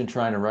imagine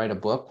trying to write a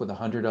book with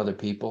 100 other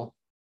people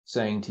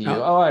saying to you,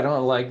 Now, "Oh, I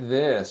don't like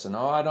this," and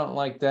 "Oh, I don't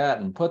like that,"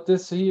 and "Put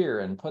this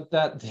here," and "Put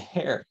that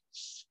there,"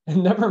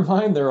 and never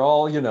mind, they're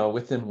all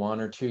within 1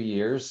 or 2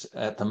 years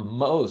at the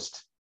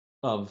most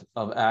of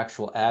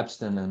actual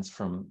abstinence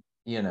from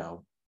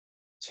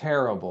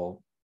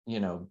terrible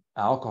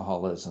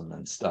alcoholism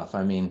and stuff.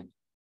 I mean,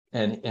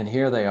 and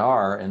here they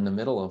are in the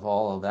middle of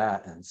all of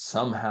that, and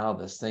somehow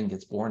this thing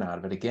gets born out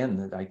of it.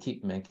 Again, I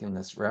keep making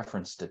this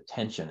reference to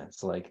tension.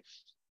 It's like,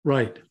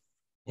 right.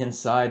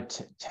 inside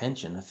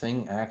tension, a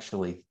thing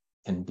actually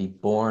can be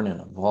born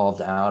and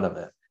evolved out of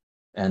it.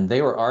 And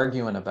they were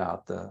arguing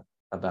about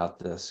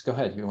this. Go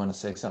ahead, you want to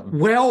say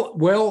something?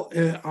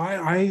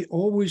 I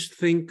always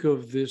think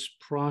of this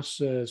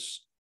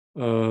process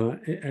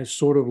as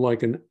sort of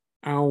like an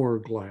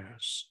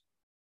hourglass,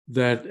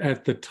 that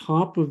at the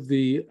top of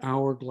the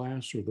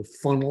hourglass, or the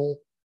funnel,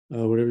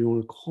 whatever you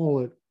want to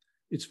call it,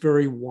 it's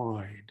very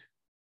wide.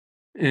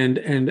 And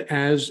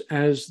as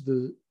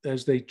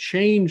they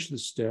changed the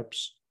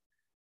steps,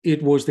 they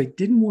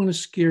didn't want to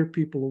scare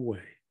people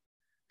away.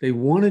 They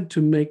wanted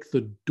to make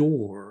the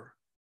door,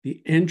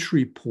 the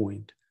entry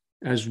point,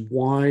 as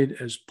wide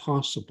as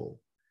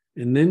possible,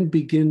 and then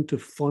begin to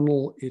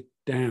funnel it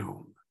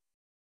down.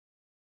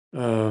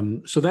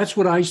 So that's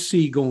what I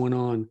see going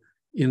on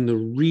in the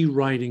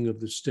rewriting of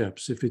the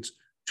steps. If it's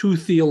too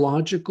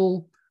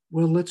theological,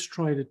 well, let's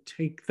try to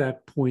take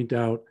that point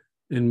out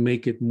and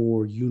make it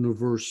more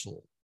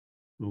universal.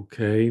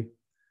 Okay.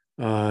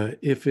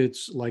 If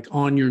it's like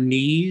on your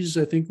knees,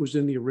 I think was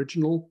in the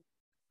original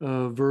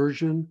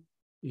version,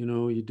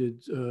 you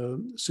did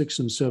 6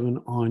 and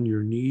 7 on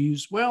your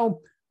knees.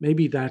 Well,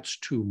 maybe that's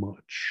too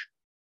much.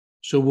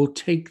 So we'll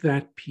take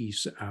that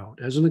piece out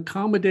as an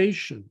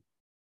accommodation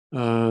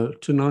to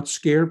not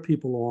scare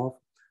people off,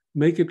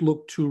 make it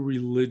look too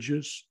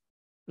religious.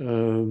 I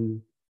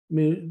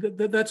mean,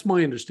 that's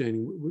my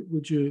understanding.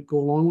 Would you go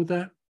along with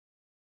that?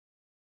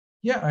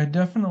 Yeah, I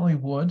definitely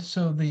would.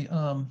 So the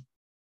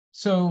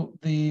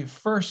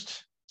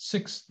first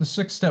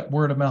six-step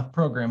word of mouth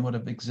program would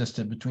have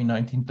existed between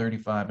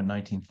 1935 and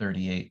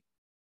 1938.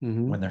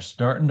 Mm-hmm. When they're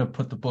starting to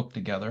put the book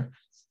together,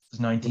 it's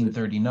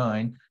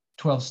 1939.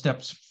 12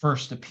 steps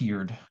first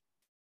appeared.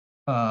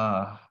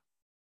 I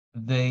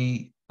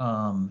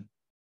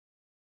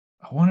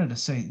wanted to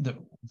say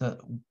that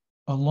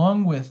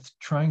along with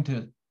trying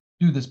to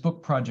do this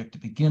book project to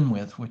begin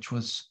with, which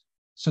was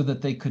so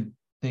that they could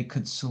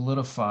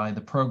solidify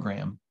the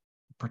program,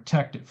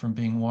 protect it from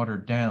being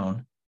watered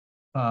down.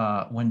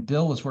 When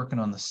Bill was working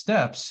on the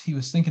steps, he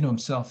was thinking to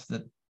himself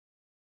that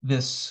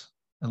this,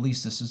 at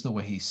least this is the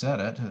way he said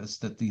it, is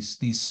that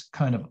these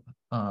kind of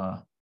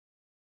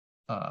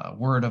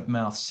word of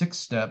mouth 6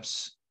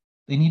 steps,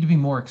 they need to be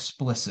more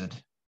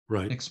explicit.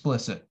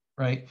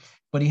 Right?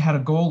 But he had a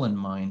goal in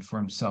mind for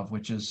himself,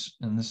 which is,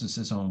 and this is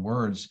his own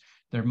words,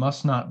 there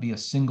must not be a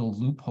single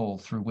loophole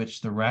through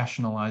which the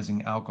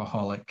rationalizing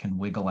alcoholic can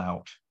wiggle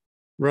out.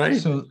 Right.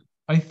 So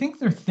I think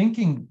they're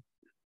thinking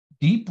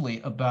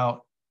deeply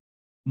about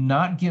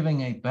not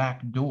giving a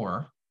back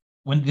door.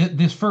 When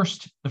the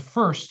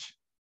first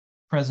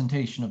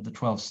presentation of the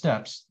 12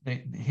 steps,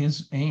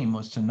 his aim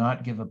was to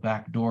not give a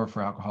back door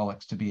for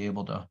alcoholics to be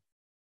able to,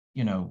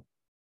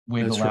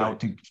 wiggle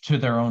out to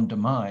their own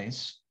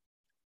demise.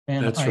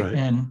 And that's right.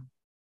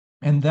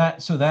 And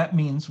that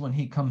means when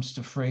he comes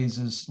to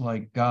phrases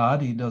like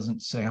God, he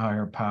doesn't say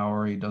higher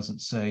power, he doesn't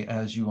say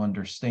as you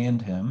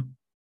understand him,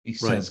 he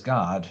says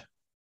God,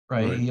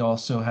 right? He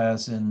also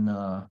has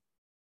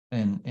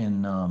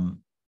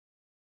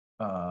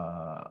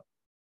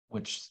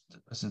which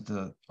is it,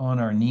 the on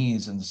our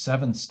knees, in the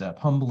 7th step,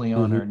 humbly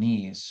on our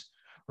knees,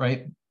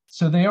 right?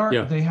 So they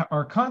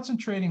are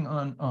concentrating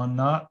on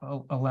not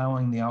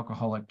allowing the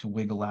alcoholic to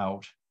wiggle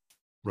out.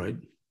 Right.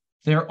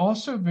 They're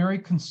also very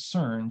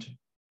concerned,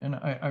 and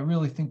I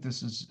really think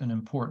this is an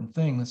important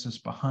thing. This is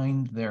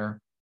behind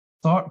their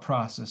thought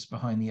process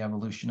behind the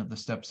evolution of the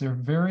steps. They're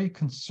very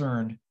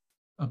concerned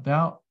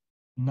about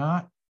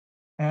not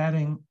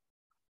adding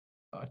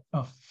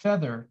a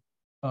feather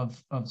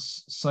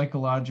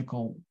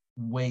psychological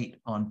weight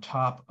on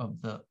top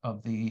of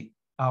the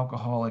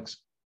alcoholic's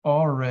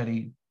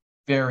already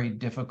very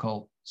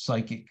difficult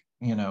psychic,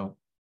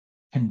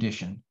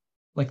 condition.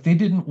 Like they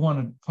didn't want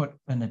to put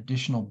an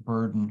additional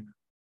burden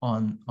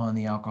on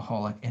the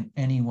alcoholic in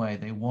any way.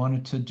 They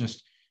wanted to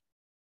just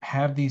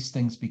have these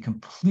things be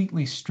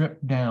completely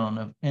stripped down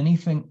of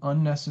anything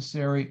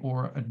unnecessary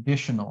or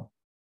additional.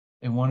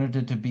 They wanted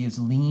it to be as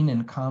lean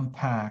and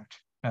compact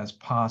as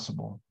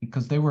possible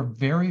because they were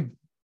very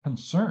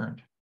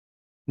concerned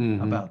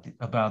about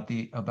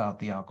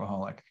the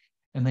alcoholic,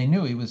 and they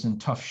knew he was in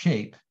tough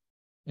shape.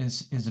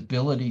 His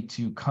ability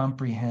to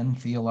comprehend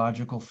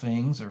theological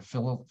things or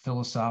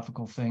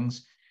philosophical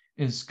things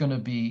is going to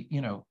be,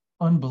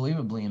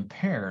 unbelievably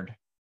impaired.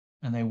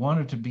 And they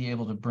wanted to be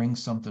able to bring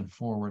something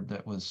forward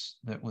that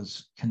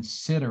was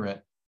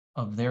considerate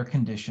of their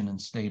condition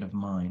and state of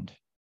mind.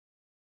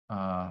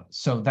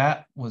 So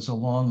that was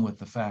along with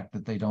the fact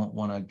that they don't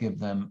want to give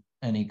them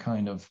any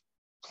kind of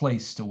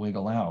place to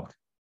wiggle out,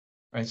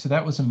 right? So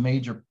that was a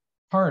major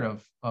part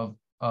of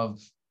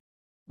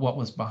what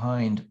was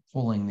behind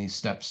pulling these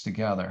steps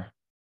together.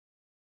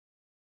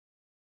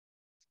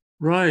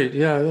 Right.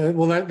 Yeah.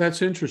 Well,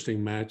 that's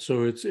interesting, Matt.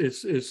 So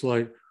it's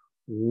like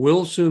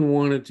Wilson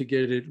wanted to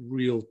get it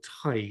real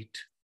tight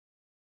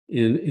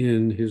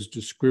in his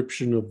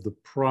description of the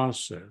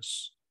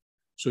process,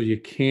 so you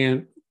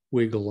can't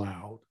wiggle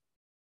out.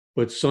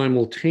 But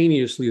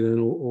simultaneously, then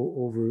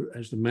over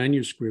as the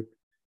manuscript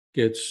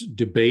gets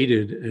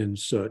debated and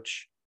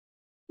such,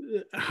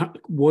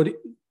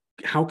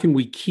 how can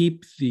we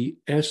keep the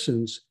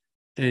essence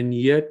and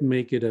yet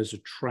make it as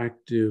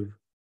attractive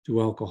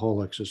to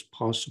alcoholics as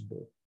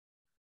possible?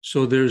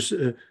 So there's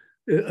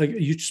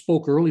you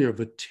spoke earlier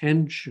of a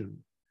tension,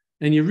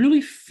 and you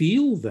really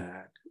feel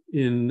that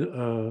in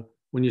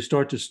when you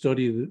start to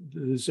study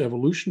this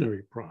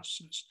evolutionary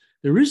process.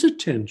 There is a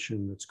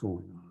tension that's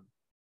going on.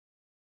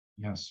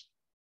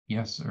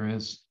 Yes, there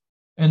is,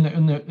 and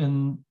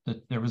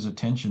there was a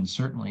tension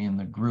certainly in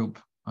the group.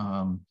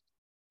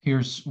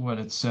 Here's what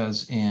it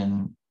says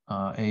in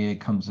AA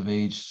Comes of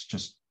Age,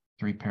 just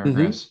 3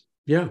 paragraphs. Mm-hmm.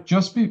 Yeah.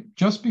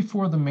 Just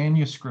before the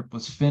manuscript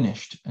was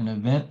finished, an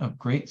event of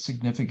great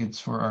significance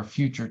for our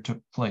future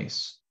took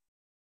place.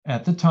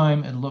 At the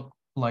time, it looked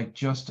like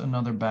just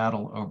another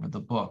battle over the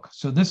book.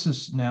 So this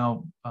is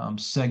now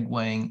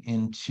segueing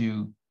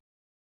into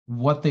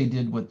what they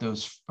did with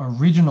those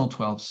original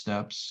 12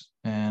 steps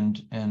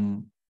and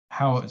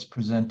how it's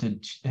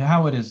presented,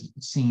 how it is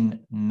seen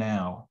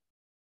now,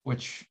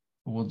 which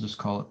we'll just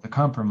call it the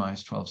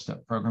compromise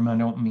 12-step program. I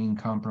don't mean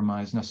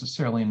compromise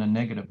necessarily in a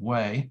negative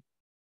way,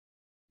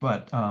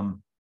 but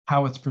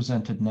how it's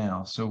presented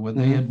now. So when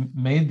they had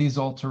made these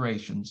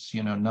alterations,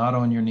 not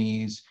on your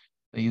knees,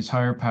 they use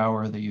higher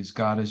power, they use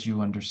God as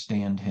you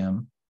understand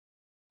him.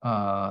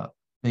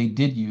 They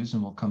did use,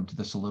 and we'll come to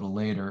this a little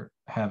later,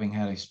 having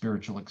had a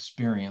spiritual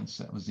experience.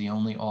 That was the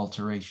only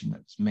alteration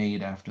that was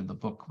made after the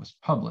book was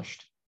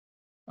published.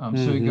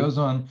 So he goes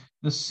on,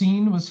 the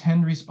scene was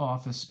Henry's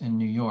office in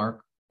New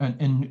York,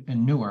 in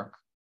Newark,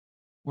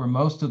 where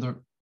most of the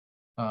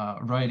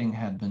writing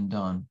had been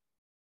done.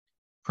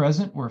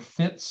 Present were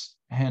Fitz,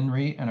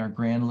 Henry, and our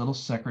grand little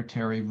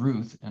secretary,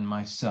 Ruth, and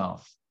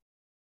myself.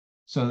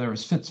 So there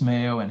was Fitz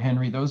Mayo and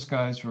Henry. Those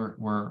guys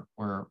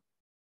were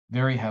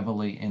very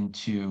heavily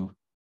into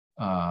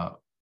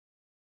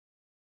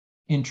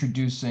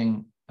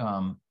introducing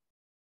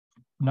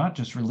not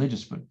just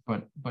religious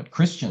but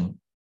Christian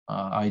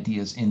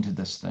ideas into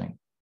this thing,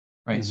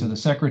 right? So the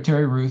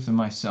secretary, Ruth, and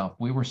myself,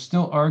 we were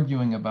still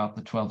arguing about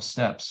the 12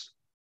 steps.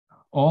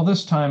 All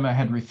this time, I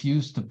had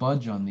refused to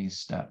budge on these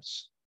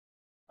steps.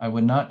 I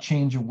would not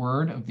change a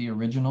word of the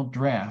original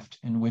draft,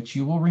 in which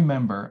you will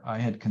remember I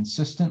had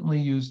consistently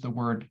used the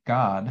word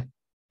God,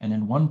 and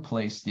in one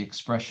place the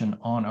expression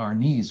on our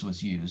knees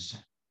was used.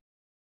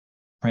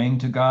 Praying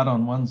to God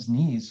on one's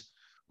knees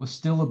was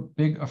still a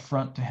big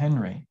affront to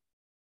Henry.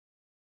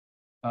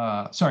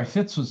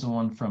 Fitz was the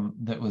one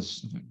that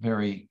was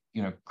very,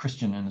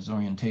 Christian in his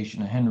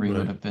orientation, and Henry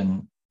would have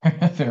been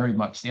very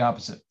much the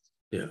opposite.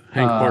 Yeah,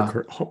 Hank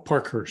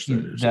Parkhurst.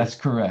 That's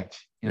correct.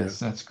 Yes,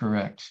 that's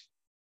correct.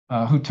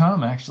 Who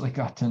Tom actually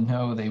got to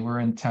know. They were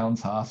in Towns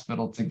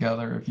Hospital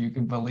together, if you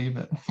can believe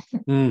it.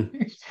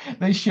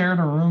 They shared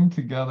a room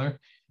together,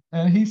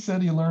 and he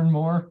said he learned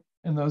more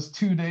in those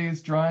 2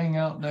 days drying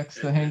out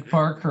next to Hank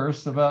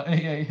Parkhurst about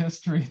AA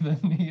history than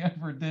he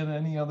ever did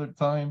any other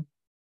time.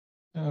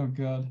 Oh,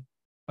 God.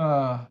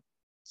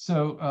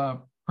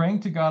 So praying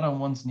to God on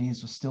one's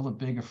knees was still a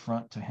big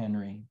affront to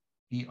Henry.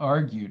 He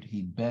argued,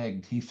 he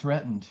begged, he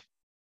threatened.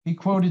 He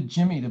quoted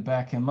Jimmy to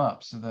back him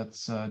up. So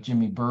that's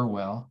Jimmy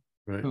Burwell.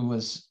 Right. Who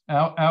was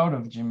out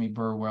of Jimmy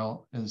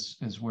Burwell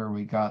is where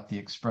we got the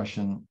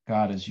expression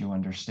 "God as you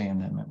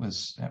understand him." That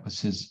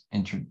was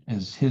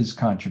his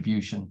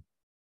contribution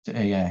to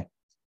AA.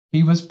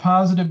 He was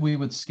positive we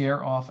would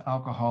scare off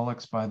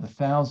alcoholics by the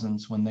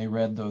thousands when they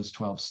read those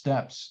 12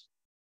 steps.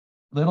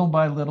 Little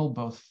by little,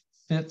 both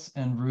Fitz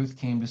and Ruth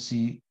came to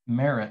see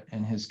merit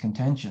in his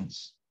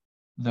contentions,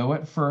 though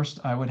at first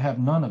I would have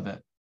none of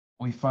it.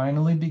 we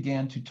finally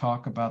began to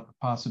talk about the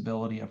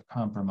possibility of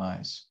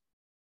compromise.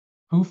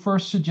 Who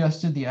first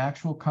suggested the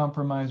actual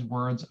compromise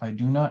words, I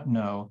do not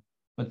know,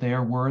 but they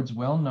are words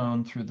well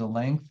known through the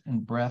length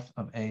and breadth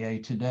of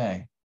AA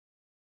today.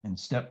 In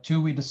step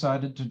 2, we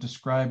decided to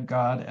describe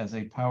God as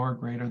a power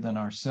greater than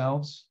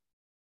ourselves.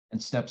 In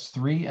steps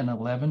 3 and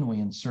 11, we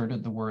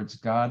inserted the words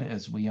God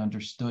as we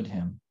understood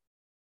him.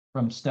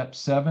 From step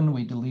 7,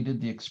 we deleted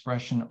the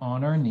expression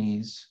on our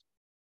knees.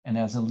 And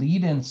as a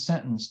lead-in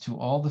sentence to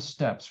all the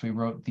steps, we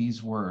wrote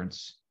these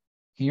words.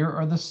 Here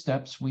are the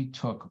steps we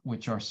took,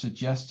 which are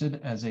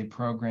suggested as a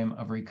program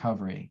of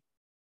recovery.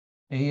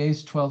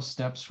 AA's 12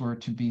 steps were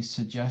to be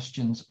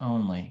suggestions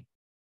only.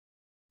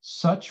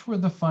 Such were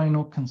the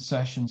final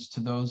concessions to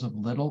those of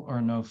little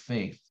or no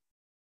faith.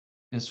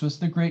 This was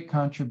the great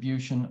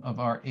contribution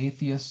of our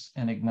atheists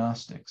and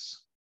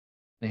agnostics.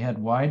 They had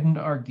widened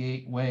our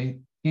gateway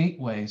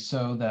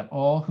so that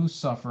all who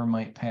suffer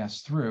might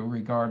pass through,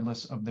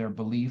 regardless of their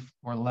belief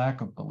or lack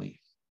of belief.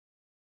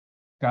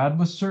 God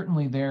was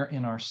certainly there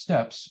in our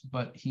steps,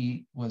 but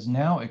he was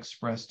now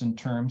expressed in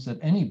terms that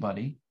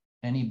anybody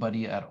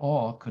at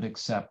all could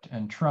accept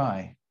and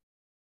try.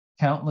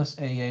 Countless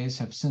AAs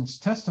have since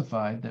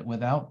testified that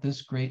without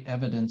this great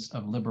evidence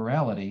of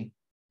liberality,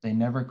 they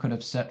never could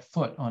have set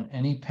foot on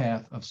any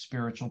path of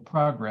spiritual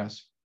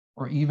progress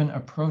or even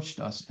approached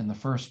us in the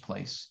first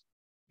place.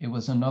 It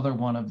was another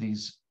one of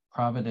these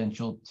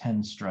providential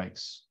 10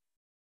 strikes.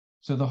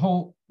 So the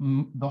whole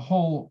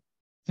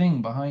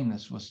thing behind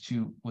this was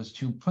to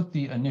put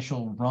the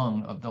initial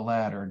rung of the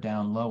ladder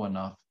down low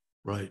enough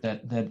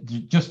that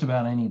just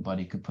about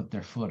anybody could put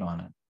their foot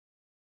on it.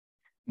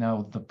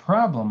 Now the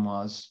problem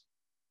was,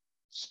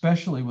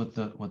 especially with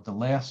the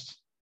last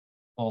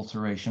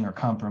alteration or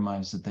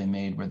compromise that they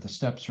made, where the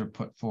steps were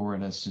put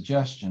forward as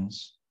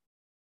suggestions,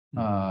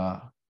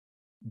 that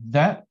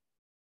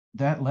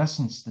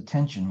lessens the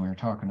tension we were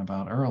talking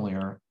about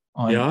earlier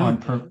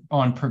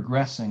on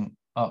progressing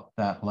up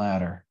that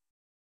ladder,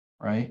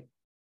 right?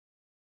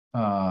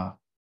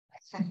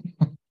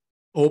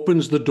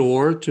 Opens the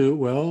door to,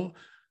 well,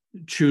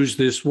 choose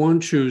this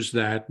one, choose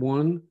that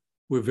one.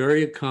 We're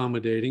very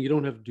accommodating. You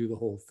don't have to do the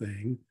whole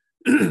thing.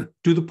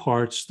 Do the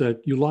parts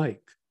that you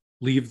like.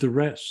 Leave the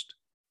rest.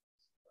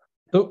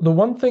 The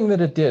one thing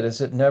that it did is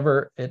it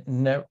never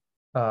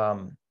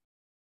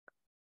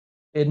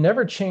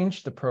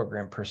changed the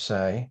program per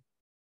se.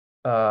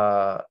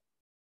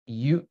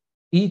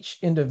 Each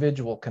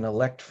individual can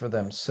elect for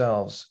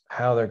themselves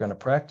how they're going to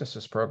practice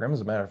this program.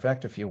 As a matter of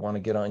fact, if you want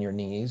to get on your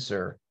knees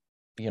or,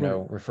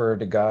 refer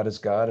to God as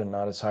God and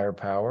not as higher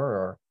power,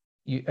 or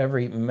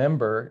every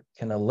member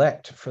can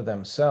elect for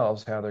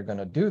themselves how they're going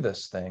to do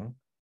this thing.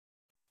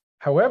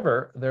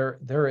 However,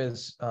 there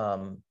is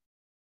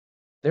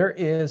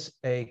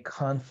a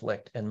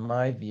conflict, in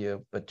my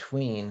view,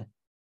 between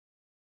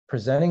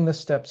presenting the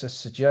steps as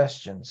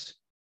suggestions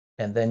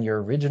and then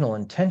your original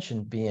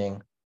intention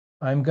being,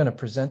 I'm going to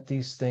present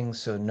these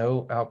things so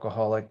no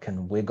alcoholic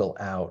can wiggle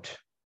out.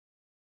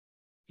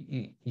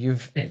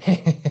 You've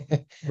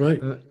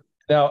right.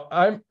 Now,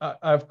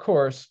 of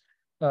course,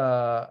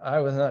 I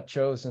was not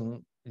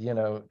chosen,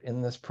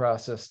 in this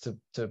process to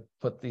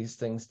put these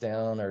things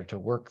down or to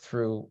work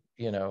through.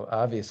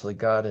 Obviously,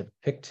 God had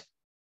picked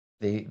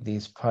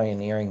these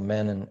pioneering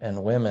men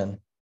and women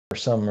for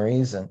some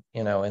reason,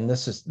 and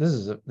this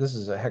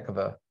is a heck of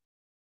a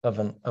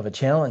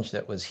challenge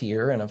that was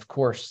here. And of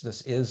course,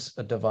 this is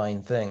a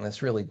divine thing.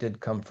 This really did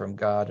come from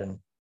God and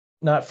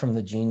not from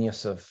the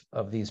genius of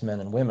these men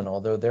and women,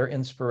 although their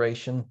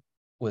inspiration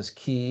was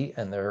key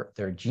and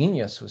their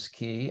genius was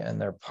key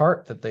and their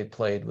part that they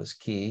played was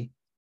key.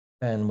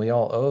 And we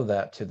all owe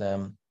that to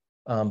them.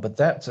 But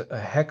that's a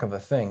heck of a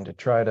thing to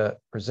try to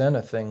present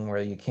a thing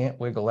where you can't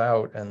wiggle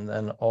out and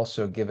then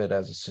also give it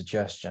as a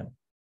suggestion.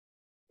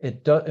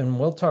 It does, and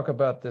we'll talk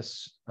about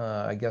this,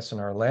 I guess, in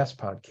our last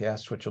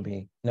podcast, which will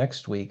be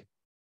next week.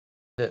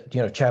 That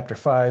chapter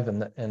 5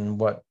 and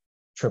what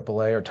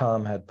AAA or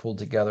Tom had pulled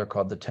together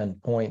called the 10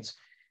 points.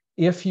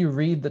 If you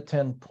read the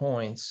 10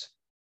 points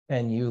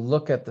and you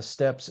look at the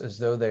steps as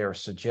though they are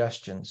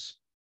suggestions,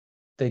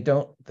 they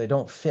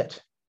don't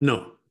fit.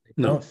 No.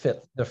 Don't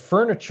fit. The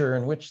furniture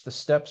in which the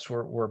steps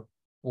were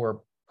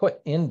put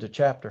into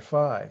chapter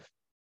 5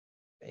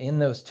 in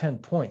those 10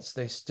 points,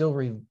 they still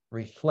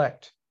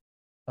reflect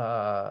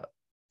the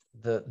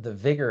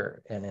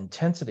vigor and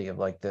intensity of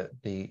like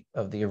the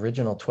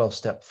original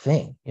 12-step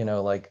thing.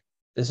 Like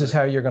this is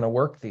how you're going to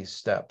work these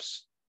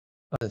steps.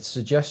 The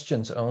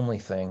suggestions only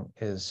thing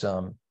is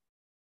a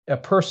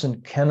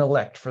person can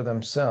elect for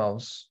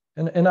themselves,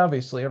 and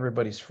obviously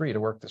everybody's free to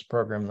work this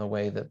program the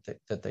way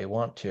that they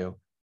want to.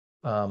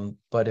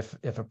 But if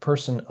a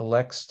person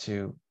elects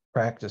to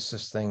practice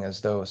this thing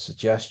as though a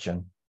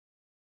suggestion,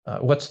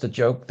 what's the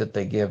joke that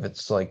they give?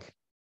 It's like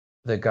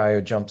the guy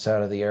who jumps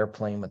out of the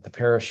airplane with the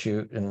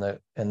parachute, and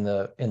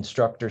the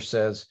instructor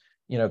says,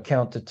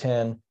 count to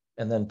 10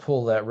 and then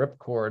pull that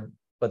ripcord,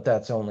 but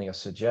that's only a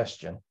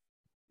suggestion.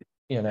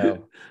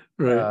 Right.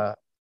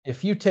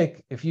 If you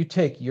take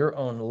your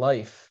own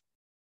life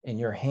in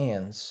your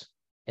hands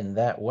in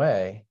that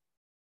way,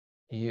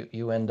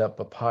 you end up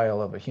a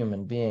pile of a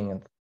human being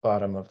at the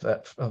bottom of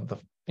the on the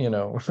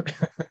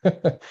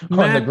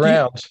Matt,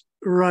 ground.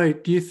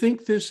 right. Do you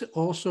think this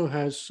also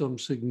has some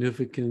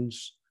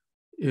significance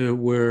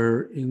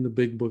where in the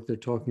big book they're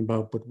talking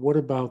about, but what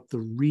about the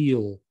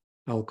real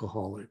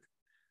alcoholic?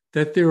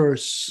 That there are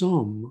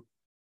some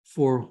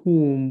for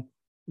whom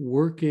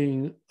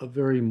working a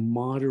very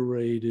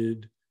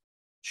moderated,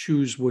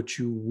 choose what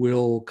you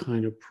will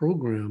kind of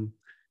program,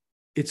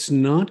 it's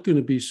not going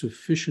to be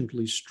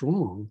sufficiently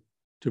strong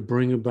to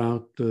bring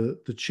about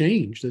the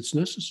change that's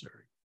necessary.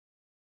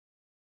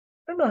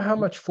 I don't know how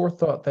much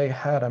forethought they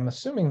had. I'm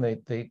assuming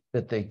that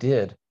they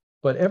did,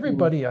 but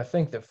everybody I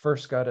think that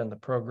first got in the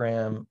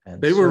program,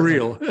 and They were certainly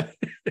real.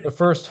 the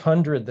first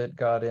 100 that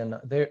got in,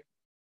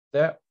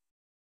 that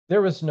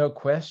there was no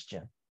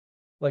question.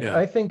 Like Yeah.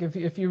 I think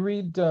if you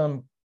read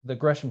the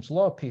Gresham's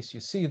Law piece, you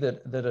see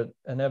that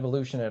an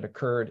evolution had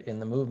occurred in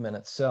the movement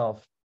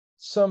itself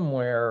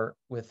somewhere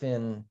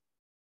within,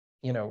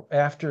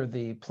 after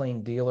the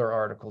Plain Dealer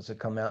articles had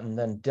come out, and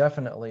then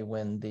definitely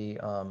when the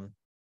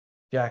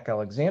Jack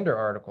Alexander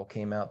article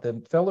came out,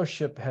 the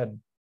fellowship had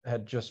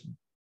just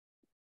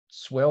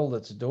swelled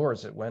its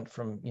doors. It went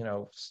from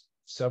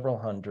several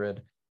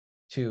hundred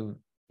to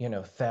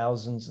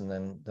thousands, and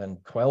then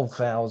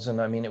 12,000.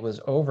 I mean, it was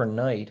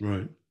overnight.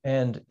 Right.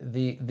 And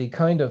the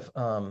kind of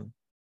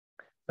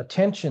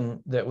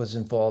attention that was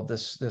involved,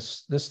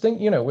 this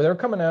thing, where they're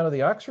coming out of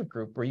the Oxford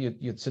group, where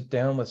you'd sit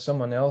down with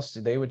someone else,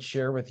 they would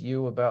share with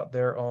you about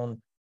their own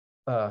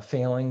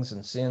failings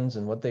and sins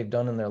and what they've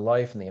done in their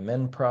life and the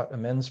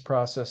amends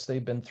process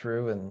they've been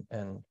through,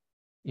 and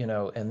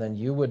then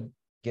you would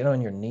get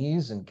on your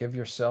knees and give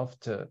yourself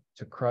to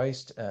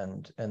Christ,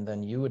 and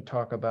then you would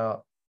talk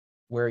about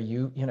where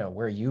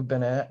where you've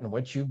been at and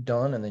what you've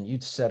done, and then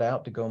you'd set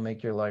out to go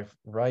make your life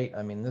right.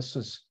 I mean, this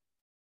was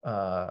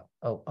a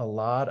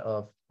lot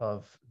of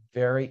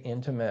very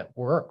intimate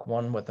work,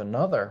 one with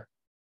another,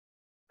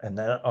 and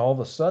then all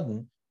of a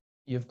sudden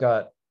you've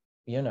got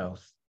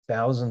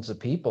thousands of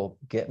people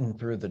getting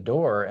through the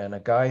door, and a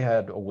guy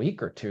had a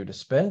week or two to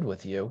spend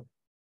with you,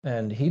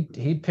 and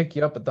he'd pick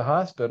you up at the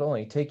hospital,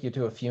 and he'd take you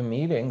to a few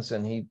meetings,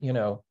 and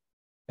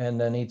and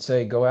then he'd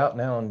say, go out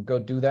now and go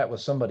do that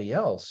with somebody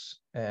else.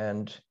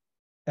 And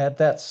at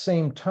that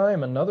same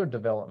time, another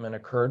development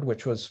occurred,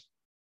 which was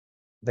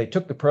they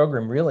took the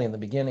program really in the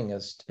beginning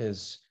as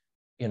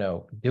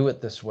do it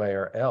this way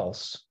or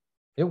else.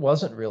 It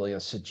wasn't really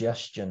a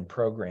suggestion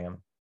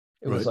program.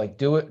 It was like,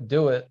 do it.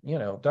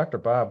 Dr.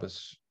 Bob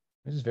was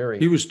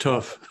he was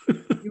tough.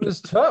 He was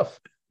tough.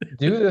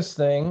 Do this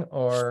thing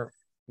or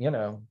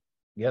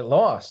get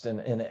lost.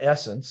 And in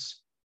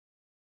essence,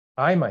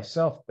 I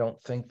myself don't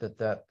think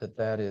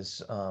that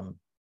is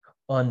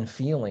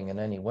unfeeling in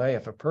any way.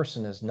 If a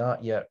person is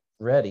not yet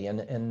ready,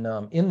 and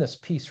in this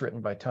piece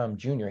written by Tom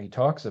Jr., he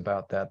talks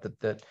about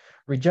that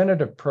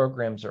regenerative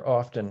programs are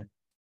often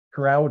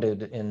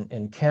shrouded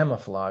in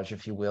camouflage,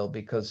 if you will,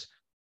 because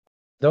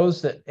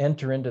those that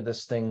enter into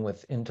this thing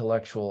with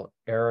intellectual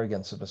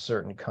arrogance of a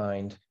certain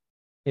kind,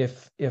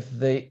 if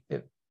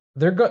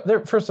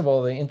they're first of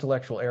all, the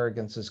intellectual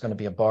arrogance is going to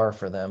be a bar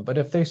for them. But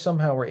if they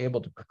somehow were able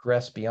to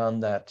progress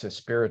beyond that to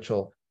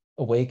spiritual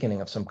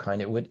awakening of some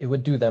kind, it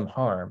would do them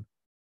harm,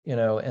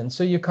 And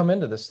so you come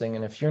into this thing,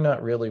 and if you're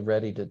not really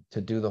ready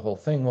to do the whole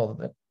thing, well,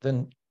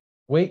 then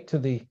wait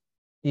till the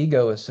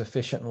ego is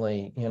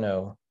sufficiently,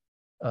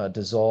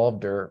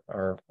 dissolved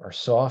or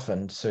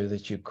softened so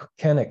that you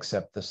can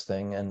accept this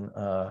thing. And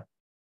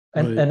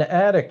an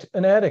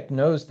addict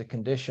knows the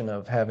condition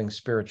of having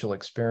spiritual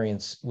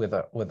experience with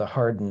a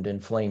hardened,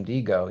 inflamed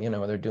ego.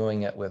 They're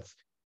doing it with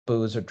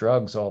booze or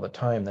drugs all the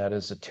time. That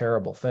is a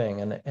terrible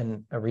thing.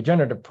 And a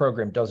regenerative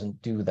program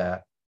doesn't do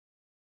that.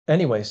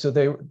 Anyway, so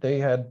they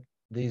had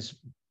these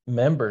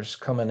members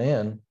coming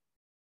in.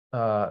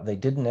 They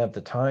didn't have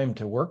the time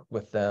to work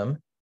with them.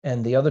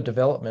 And the other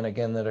development,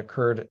 again, that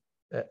occurred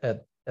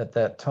at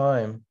that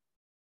time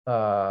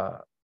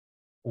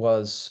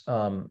was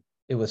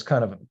it was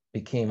kind of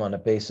became on a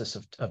basis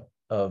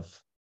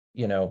of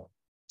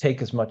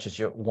take as much as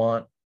you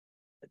want.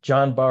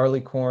 John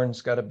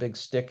Barleycorn's got a big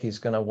stick. He's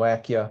going to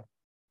whack you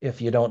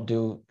if you don't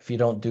do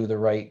the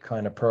right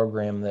kind of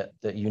program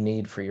that you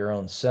need for your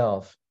own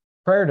self.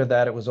 Prior to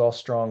that, it was all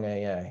strong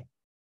AA.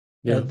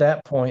 Yeah. At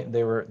that point,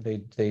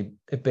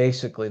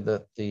 basically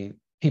the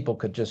people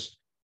could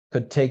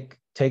take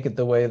it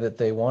the way that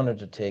they wanted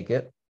to take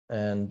it,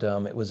 and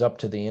it was up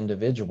to the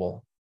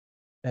individual.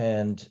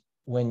 And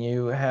when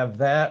you have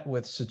that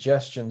with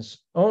suggestions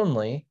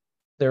only,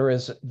 there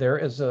is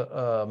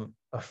a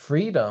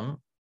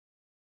freedom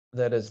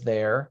that is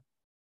there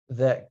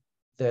that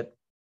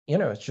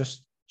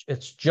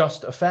it's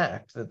just a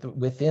fact that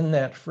within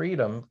that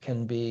freedom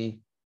can be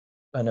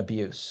an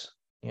abuse.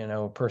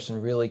 A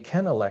person really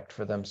can elect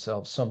for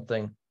themselves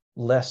something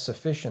less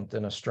sufficient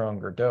than a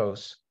stronger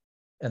dose.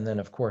 And then,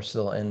 of course,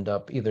 they'll end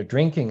up either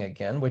drinking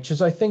again, which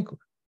is, I think,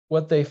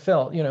 what they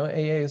felt.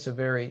 AA is a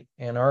very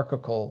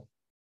anarchical,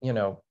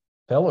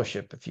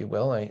 fellowship, if you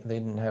will. They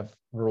didn't have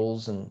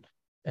rules and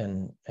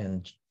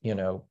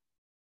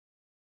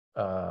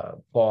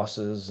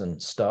bosses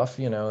and stuff.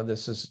 You know,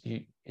 this is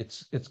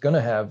it's going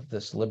to have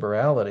this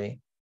liberality,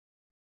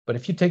 but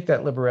if you take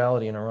that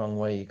liberality in a wrong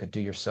way, you could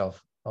do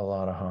yourself a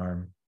lot of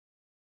harm.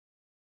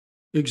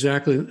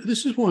 Exactly.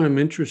 This is why I'm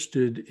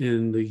interested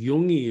in the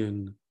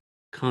Jungian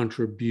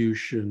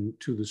contribution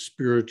to the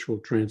spiritual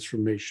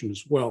transformation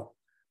as well.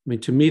 I mean,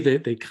 to me,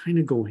 they kind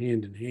of go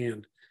hand in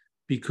hand,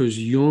 because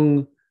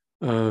Jung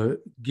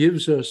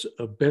gives us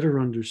a better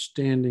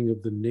understanding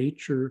of the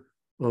nature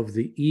of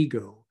the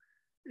ego.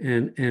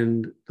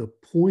 And the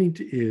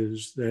point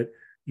is that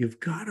you've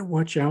got to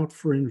watch out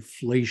for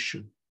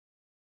inflation,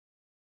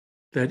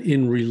 that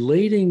in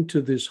relating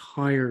to this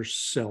higher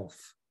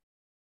self,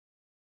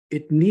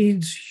 it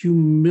needs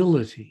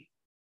humility.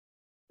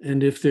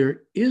 And if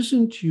there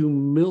isn't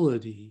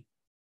humility,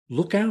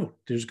 look out,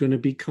 there's going to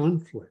be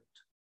conflict.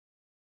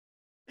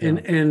 Yeah.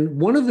 And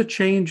one of the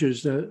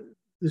changes that,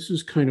 this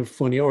is kind of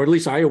funny, or at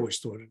least I always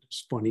thought it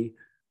was funny,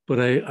 but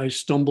I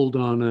stumbled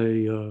on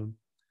a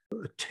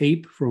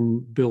tape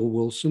from Bill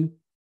Wilson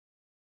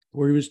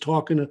where he was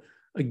talking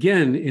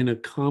again in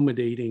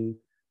accommodating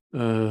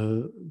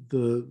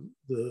the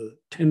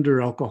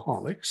tender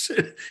alcoholics.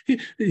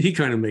 he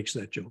kind of makes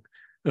that joke.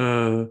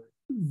 They're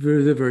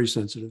very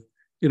sensitive.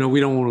 You know, we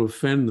don't want to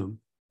offend them.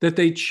 That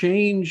they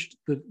changed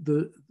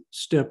the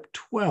step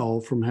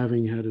 12 from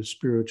having had a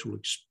spiritual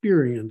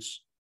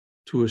experience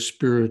to a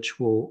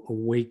spiritual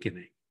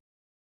awakening.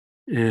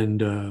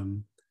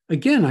 And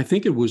again, I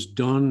think it was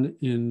done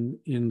in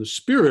the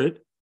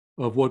spirit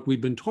of what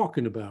we've been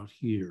talking about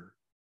here,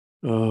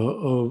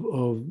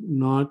 of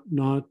not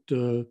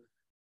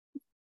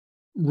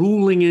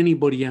ruling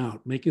anybody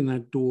out, making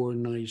that door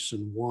nice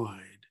and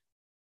wide.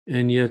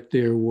 And yet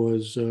there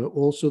was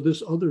also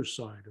this other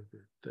side of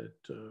it, that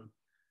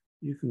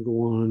you can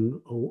go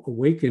on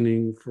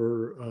awakening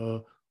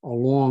for a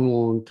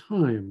long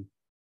time,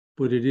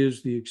 but it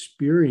is the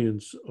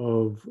experience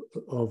of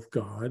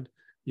God,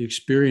 the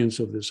experience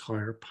of this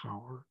higher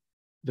power,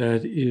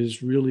 that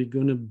is really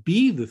going to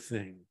be the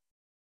thing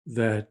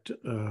that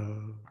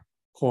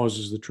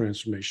causes the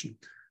transformation.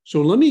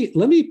 So let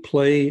me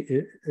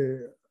play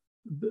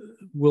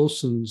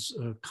Wilson's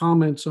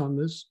comments on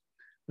this.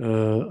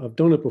 I've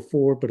done it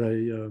before, but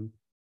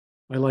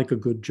I like a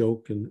good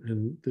joke,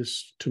 and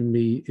this to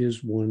me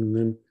is one. And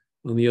then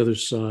on the other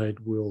side,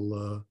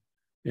 we'll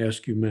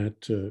ask you,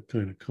 Matt, to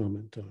kind of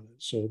comment on it.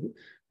 So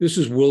this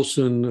is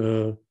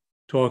Wilson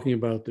talking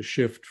about the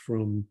shift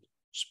from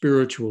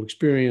spiritual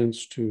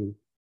experience to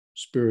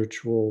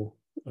spiritual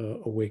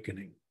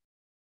awakening.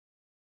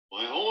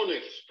 My own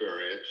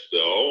experience,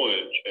 though,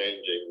 in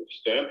changing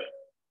steps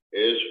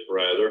is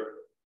rather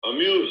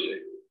amusing.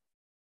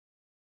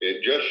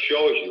 It just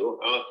shows you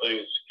how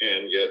things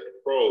can get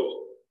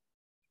frozen.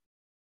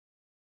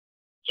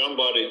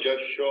 Somebody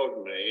just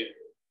showed me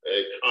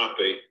a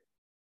copy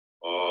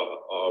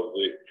of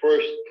the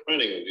first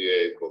printing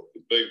VA book,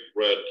 the big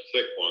red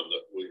thick one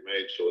that we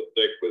made so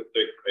thick with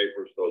thick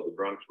paper so the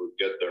drunks would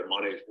get their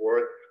money's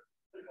worth.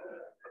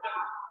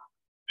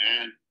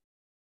 And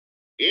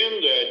in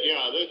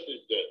that, this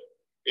is it.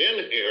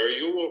 In here,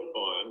 you will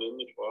find in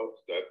the 12th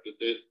step that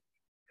this,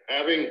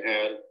 having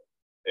had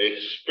a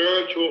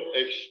spiritual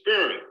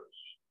experience.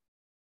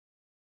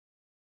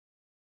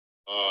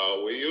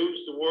 We use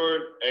the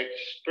word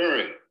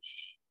experience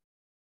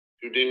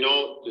to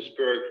denote the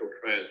spiritual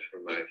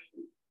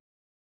transformation.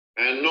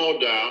 And no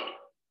doubt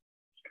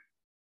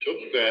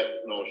took that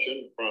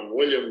notion from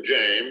William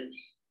James,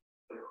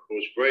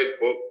 whose great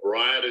book,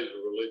 Varieties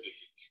of Religious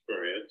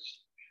Experience,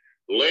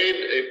 laid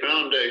a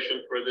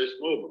foundation for this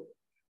movement.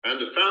 And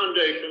the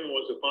foundation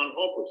was upon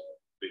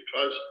hopelessness,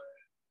 because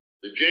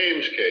the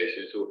James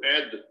cases, who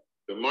had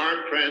the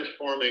marked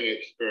transforming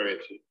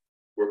experiences,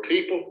 were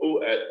people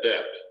who at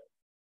depth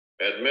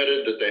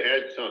admitted that they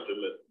had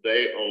something that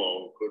they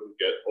alone couldn't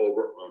get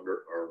over,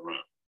 under, or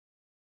around.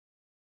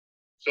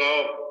 So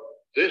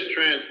this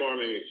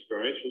transforming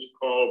experience was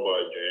called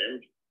by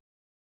James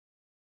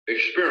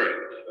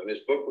experience, and his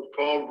book was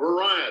called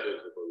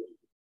Varieties of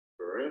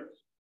Experience,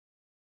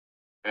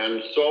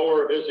 and so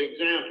are his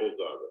examples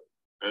of it.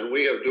 And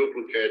we have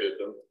duplicated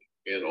them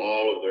in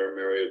all of their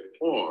myriad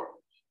forms.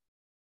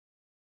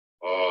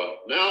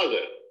 Now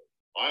then,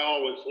 I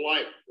always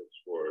liked this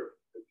word,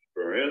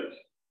 experience,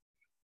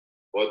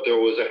 but there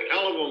was a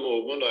hell of a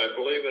movement. I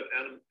believe it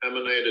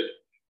emanated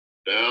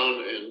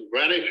down in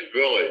Greenwich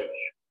Village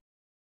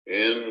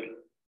in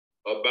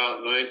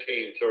about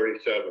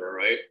 1937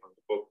 or 8, when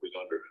the book was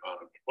under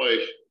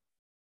contemplation,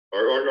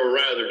 or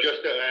rather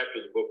just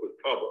after the book was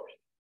published,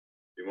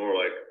 be more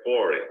like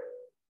 40.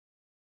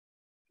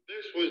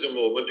 This was a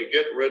movement to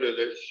get rid of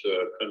this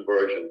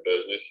conversion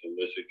business and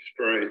this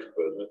experience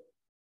business.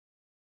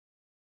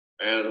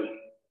 And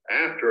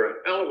after a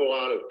hell of a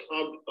lot of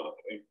tub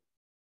thumping,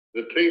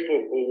 the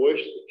people who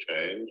wished to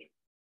change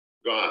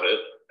got it.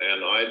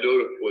 And I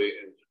dutifully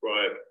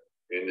inscribed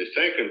in the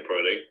second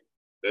printing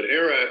that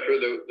hereafter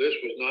this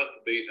was not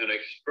to be an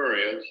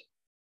experience.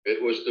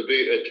 It was to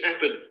be a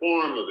tepid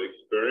form of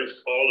experience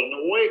called an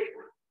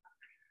awakening.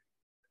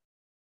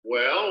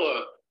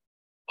 Well,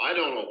 I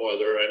don't know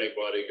whether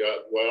anybody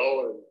got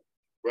well in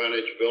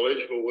Greenwich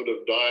Village who would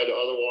have died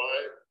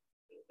otherwise.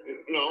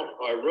 No,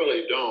 I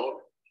really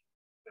don't.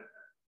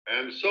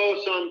 And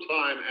so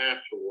sometime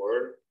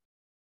afterward,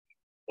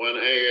 when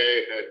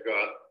AA had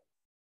got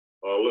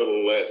a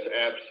little less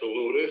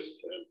absolutist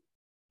and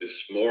this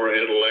more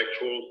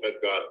intellectuals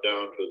had got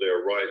down to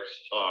their right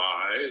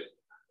size,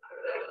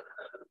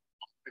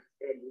 I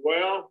said,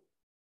 well,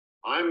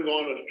 I'm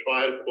going to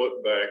try to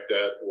put back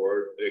that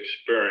word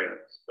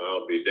experience.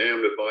 I'll be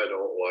damned if I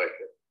don't like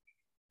it.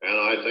 And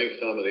I think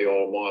some of the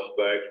old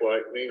mossbacks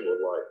like me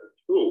would like it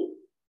too.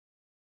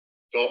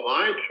 So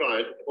I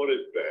tried to put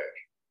it back.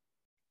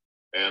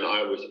 And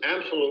I was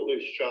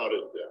absolutely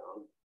shouted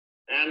down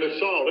and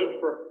assaulted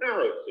for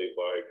heresy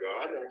by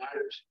God. And I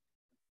was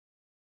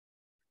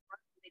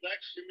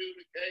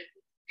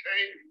excommunicated,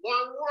 changed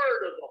one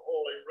word of the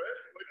Holy Writ,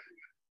 which is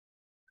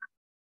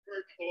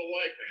spiritual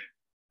awakening.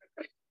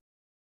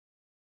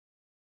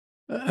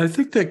 I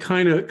think that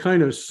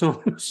kind of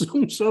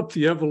sums up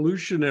the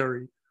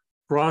evolutionary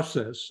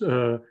process.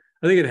 I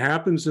think it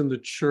happens in the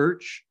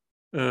church,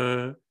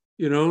 that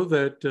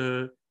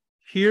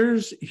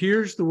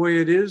here's the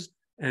way it is,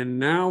 and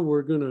now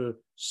we're going to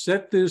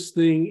set this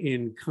thing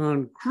in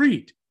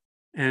concrete,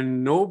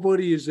 and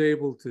nobody is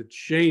able to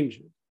change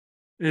it,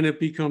 and it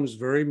becomes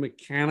very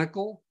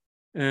mechanical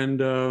and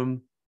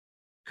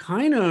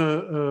kind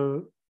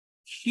of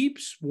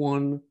keeps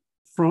one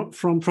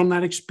from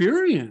that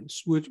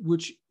experience,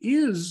 which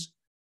is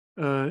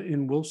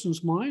in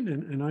Wilson's mind,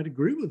 and I'd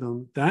agree with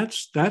him.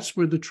 That's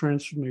where the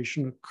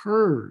transformation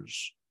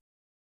occurs.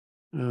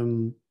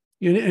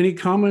 Any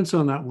comments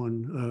on that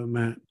one,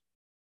 Matt?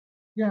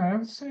 Yeah, I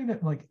would say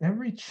that like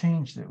every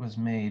change that was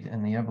made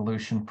in the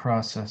evolution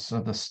process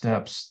of the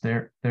steps,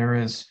 there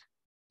is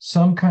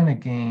some kind of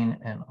gain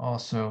and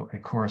also a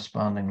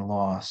corresponding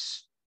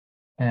loss.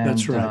 And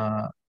that's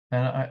right.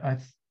 And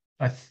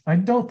I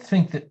don't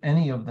think that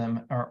any of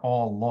them are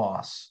all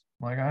loss.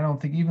 Like, I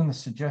don't think even the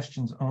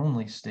suggestions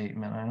only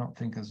statement, I don't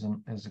think is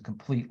a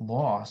complete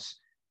loss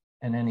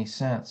in any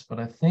sense. But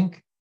I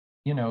think,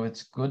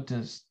 it's good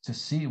to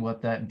see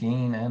what that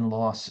gain and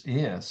loss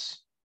is.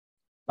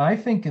 I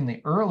think in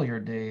the earlier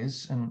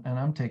days, and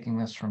I'm taking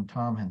this from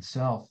Tom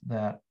himself,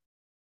 that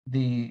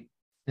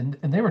and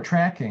they were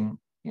tracking,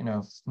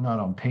 not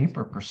on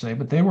paper per se,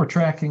 but they were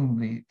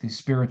tracking the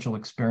spiritual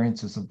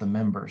experiences of the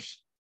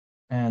members.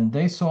 And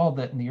they saw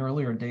that in the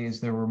earlier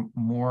days, there were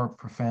more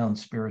profound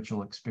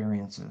spiritual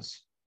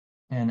experiences.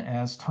 And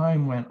as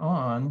time went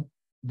on,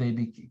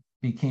 they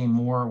became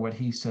more what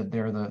he said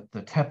there,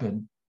 the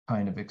tepid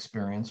kind of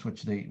experience,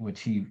 which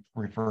he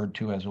referred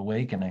to as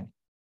awakening.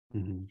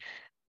 Mm-hmm.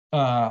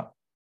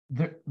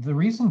 The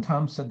reason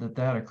Tom said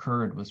that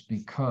occurred was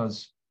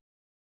because,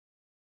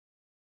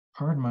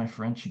 pardon my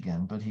French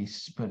again, but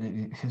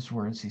his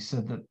words, he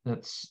said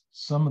that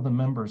some of the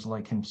members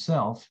like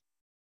himself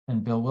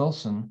and Bill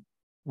Wilson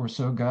were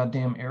so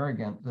goddamn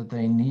arrogant that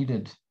they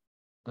needed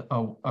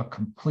a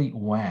complete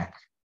whack.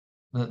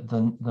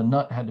 The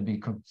nut had to be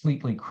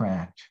completely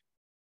cracked,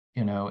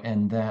 and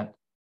that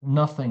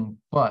nothing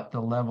but the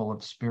level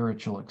of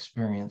spiritual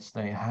experience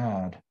they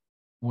had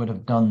would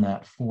have done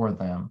that for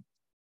them.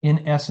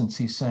 In essence,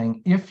 he's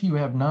saying, if you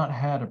have not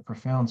had a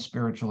profound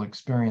spiritual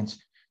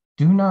experience,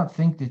 do not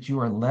think that you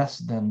are less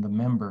than the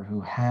member who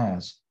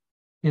has.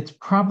 It's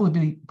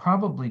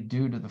probably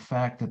due to the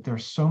fact that they're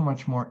so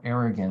much more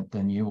arrogant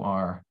than you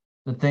are,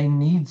 that they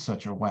need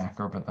such a whack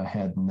over the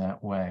head in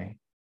that way.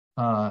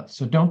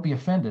 So don't be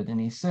offended.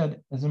 And he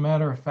said, as a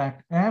matter of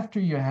fact, after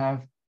you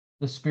have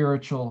the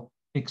spiritual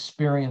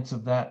experience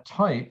of that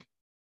type,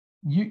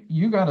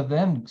 you got to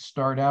then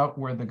start out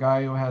where the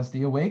guy who has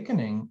the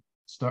awakening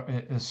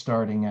is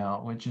starting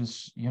out, which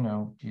is,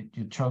 you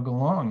chug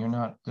along. You're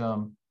not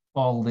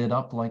all lit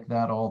up like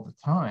that all the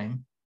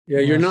time. Yeah,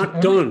 you're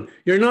not done.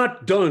 You're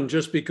not done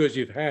just because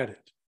you've had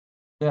it.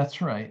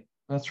 That's right.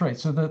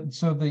 So the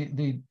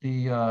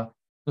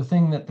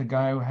thing that the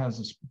guy who has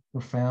this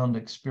profound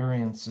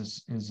experience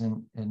is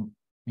in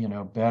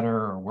better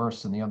or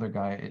worse than the other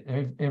guy.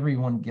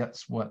 Everyone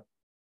gets what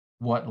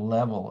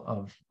level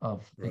of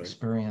right.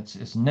 experience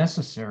is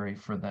necessary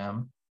for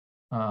them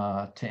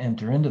to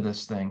enter into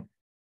this thing.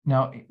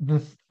 Now,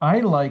 I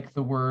like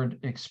the word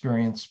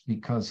experience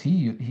because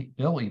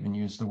Bill even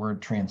used the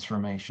word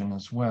transformation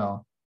as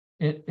well.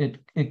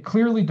 It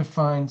clearly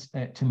defines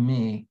to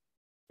me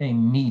a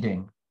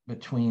meeting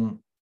between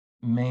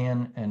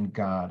man and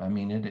God. I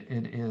mean,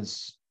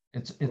 it's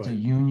right. A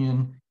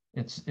union.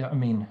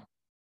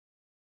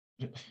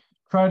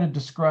 Try to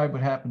describe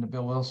what happened to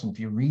Bill Wilson. If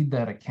you read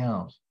that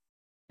account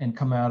and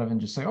come out of it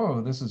and just say,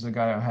 oh, this is a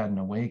guy who had an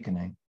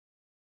awakening.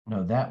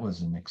 No, that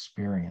was an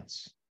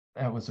experience.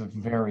 That was a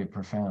very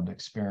profound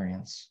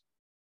experience.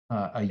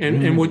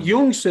 And what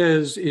Jung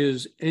says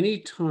is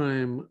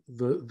anytime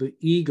the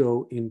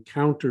ego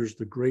encounters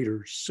the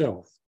greater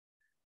self,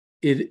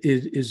 it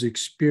is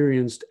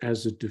experienced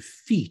as a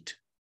defeat.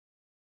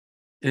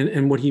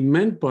 And what he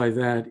meant by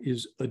that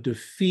is a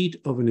defeat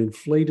of an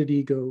inflated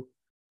ego,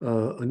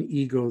 an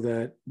ego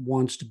that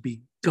wants to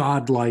be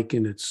godlike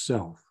in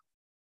itself.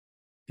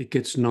 It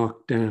gets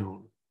knocked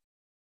down.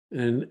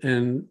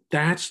 And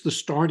that's the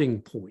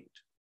starting point,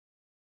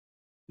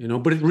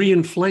 but it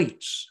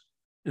reinflates.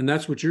 And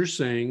that's what you're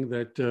saying,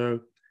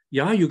 that,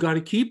 you got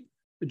to keep,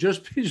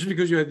 just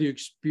because you had the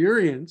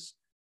experience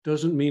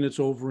doesn't mean it's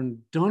over and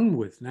done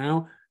with.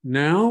 Now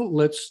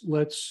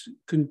let's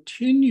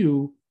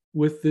continue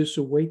with this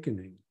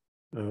awakening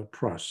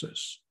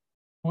process.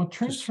 Well,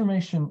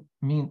 transformation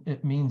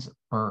means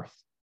birth.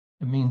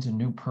 It means a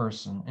new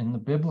person. In the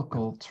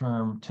biblical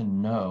term, to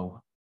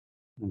know,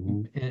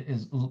 it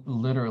is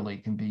literally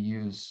can be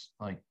used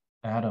like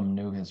Adam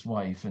knew his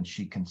wife and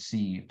she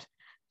conceived.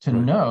 To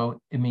know,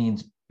 it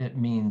means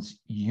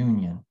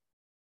union.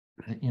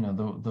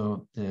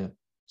 The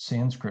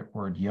Sanskrit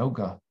word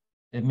yoga,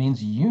 it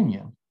means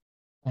union,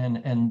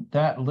 and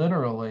that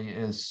literally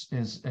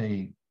is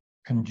a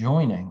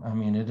conjoining. I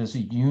mean, it is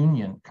a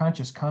union.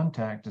 Conscious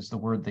contact is the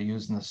word they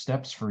use in the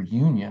steps for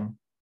union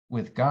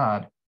with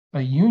God.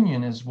 A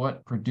union is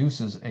what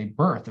produces a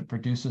birth. It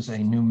produces a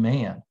new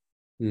man.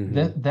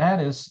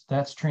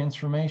 That's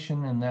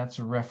transformation, and that's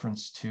a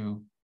reference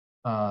to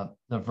the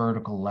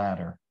vertical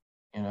ladder.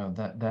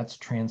 That's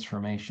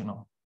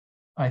transformational.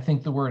 I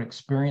think the word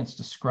experience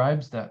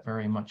describes that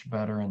very much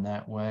better in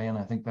that way, and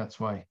I think that's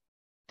why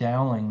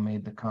Dowling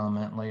made the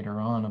comment later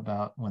on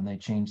about when they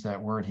changed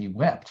that word, he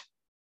wept.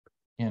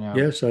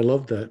 Yes, I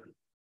love that.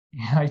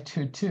 Yeah, I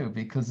do too,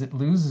 because it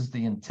loses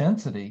the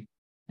intensity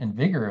and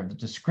vigor of the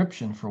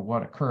description for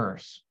what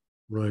occurs.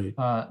 Right.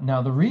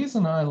 Now, the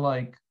reason I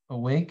like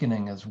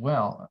awakening as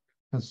well,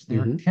 because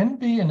there can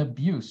be an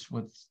abuse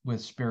with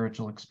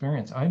spiritual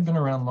experience. I've been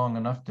around long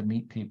enough to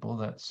meet people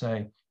that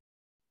say,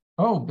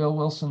 oh, Bill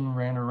Wilson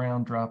ran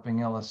around dropping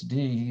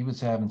LSD. He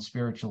was having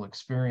spiritual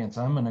experience.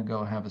 I'm going to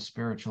go have a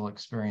spiritual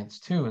experience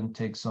too and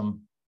take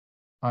some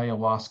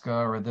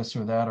ayahuasca or this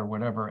or that or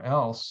whatever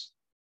else.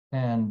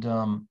 And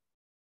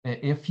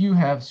if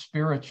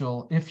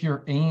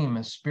your aim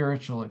is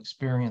spiritual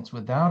experience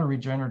without a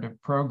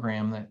regenerative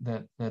program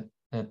that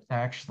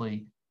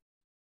actually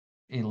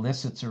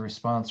elicits a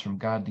response from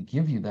God to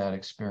give you that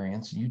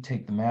experience, you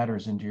take the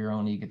matters into your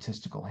own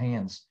egotistical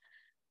hands,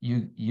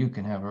 you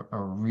can have a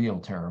real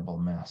terrible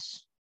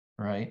mess,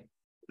 right?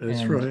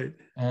 That's right.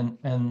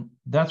 And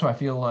that's why I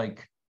feel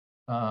like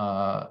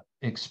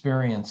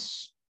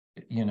experience,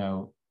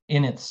 in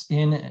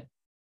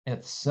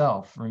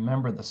itself,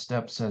 remember the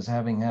step says,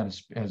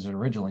 as it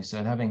originally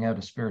said, having had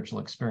a spiritual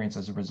experience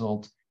as a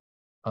result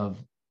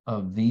of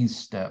these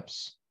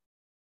steps.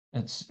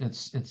 It's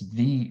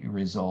the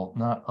result,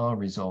 not a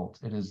result.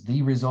 It is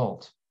the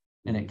result.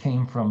 And it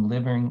came from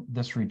living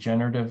this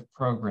regenerative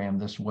program,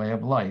 this way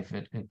of life.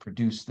 It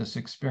produced this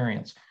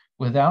experience.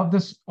 Without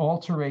this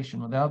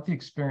alteration, without the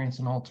experience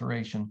and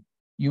alteration,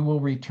 you will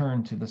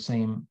return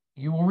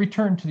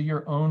to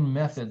your own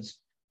methods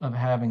of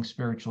having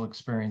spiritual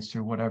experience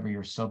through whatever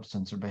your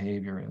substance or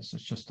behavior is.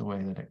 It's just the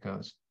way that it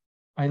goes.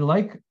 I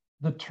like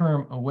the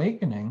term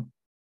awakening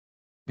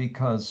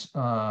because,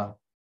 again,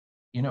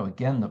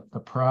 the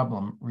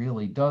problem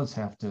really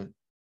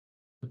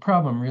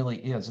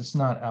is, it's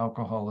not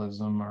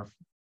alcoholism or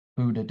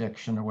food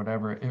addiction or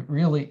whatever. It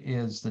really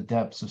is the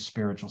depths of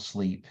spiritual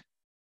sleep.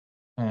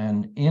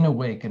 And in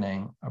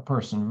awakening, a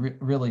person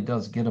really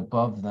does get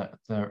above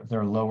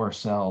their lower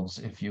selves,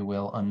 if you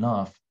will,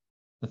 enough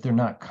that they're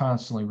not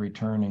constantly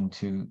returning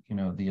to,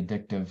 the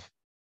addictive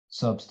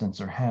substance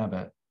or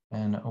habit.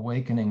 And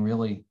awakening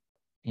really,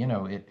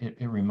 it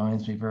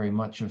reminds me very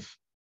much of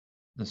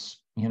this,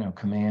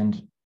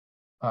 command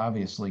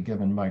obviously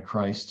given by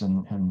Christ.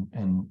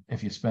 And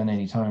if you spend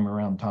any time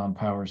around Tom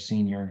Powers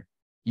Sr.,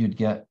 you'd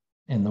get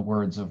in the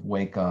words of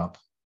wake up,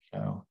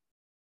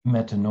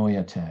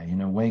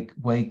 metanoiate,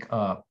 wake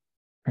up,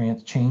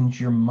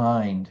 change your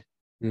mind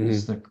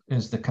is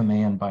the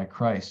command by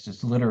Christ.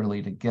 It's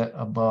literally to get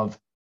above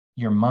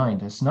your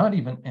mind. It's not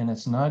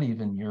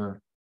even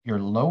your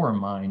lower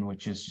mind,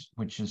 which is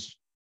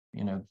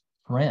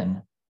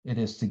phren. It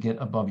is to get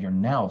above your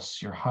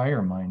nous, your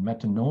higher mind.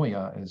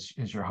 Metanoia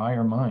is your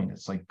higher mind.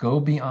 It's like go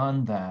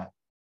beyond that.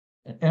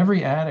 And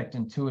every addict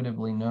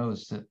intuitively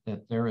knows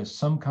that there is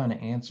some kind of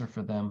answer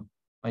for them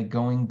by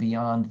going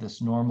beyond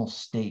this normal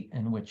state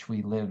in which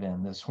we live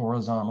in, this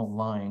horizontal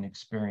line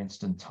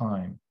experienced in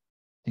time.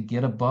 To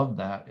get above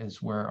that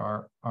is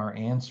where our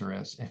answer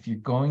is. If you're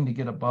going to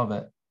get above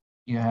it,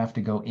 you have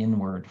to go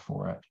inward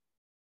for it.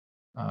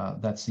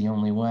 That's the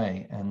only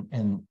way.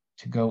 And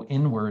to go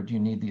inward, you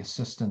need the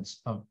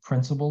assistance of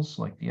principles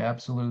like the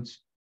absolutes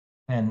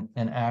and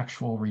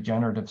actual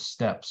regenerative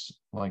steps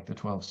like the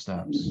 12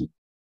 steps.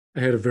 I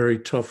had a very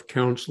tough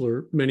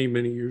counselor many,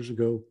 many years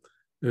ago.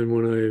 And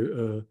when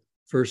I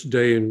first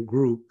day in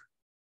group,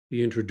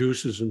 he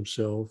introduces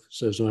himself,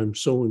 says, I'm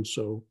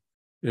so-and-so,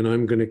 and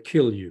I'm going to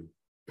kill you.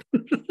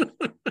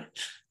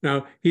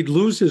 Now, he'd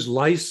lose his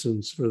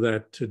license for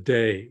that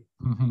today,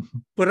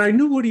 but I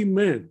knew what he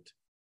meant.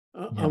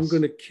 Yes. I'm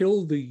going to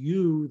kill the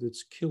you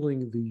that's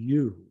killing the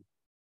you.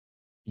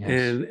 Yes.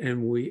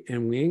 And we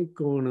ain't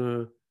going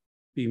to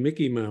be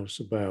Mickey Mouse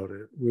about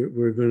it.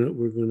 We're going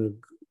to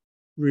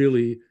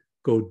really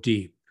go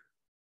deep.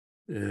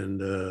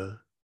 And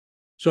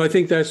so I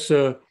think that's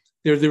there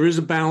is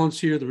a balance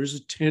here. There is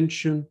a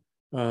tension.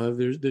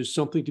 There's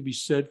something to be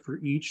said for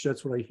each.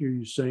 That's what I hear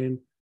you saying.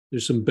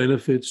 There's some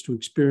benefits to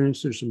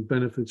experience. There's some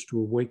benefits to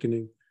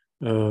awakening.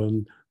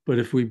 But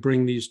if we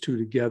bring these two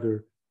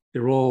together,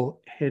 they're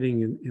all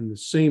heading in the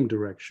same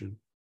direction,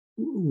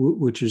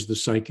 which is the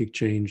psychic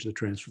change, the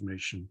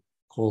transformation.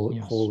 Call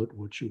it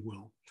what you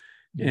will.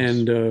 Yes.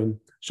 And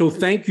so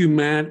thank you,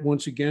 Matt,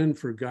 once again,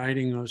 for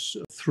guiding us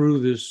through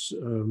this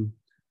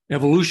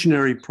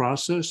evolutionary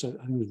process. I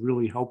think it was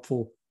really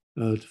helpful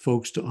to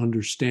folks to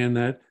understand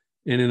that.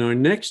 And in our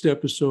next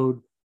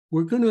episode,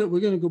 we're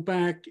gonna go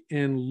back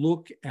and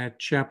look at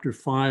chapter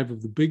 5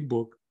 of the Big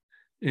Book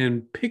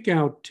and pick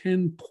out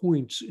 10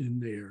 points in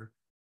there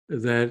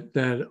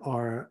that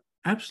are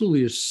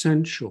absolutely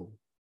essential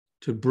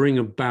to bring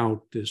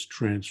about this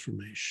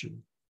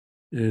transformation.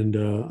 And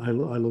I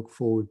look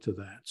forward to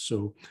that.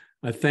 So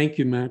I thank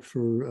you, Matt,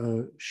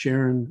 for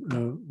sharing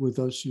with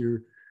us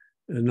your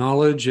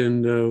knowledge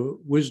and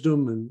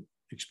wisdom and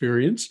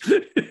experience.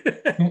 Can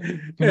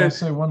I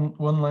say one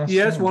last thing?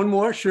 Yes, one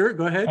more. Sure,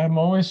 go ahead. I'm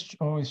always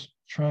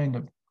trying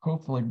to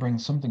hopefully bring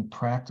something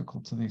practical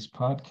to these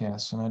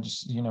podcasts. And I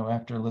just,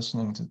 after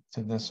listening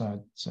to this,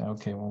 I'd say,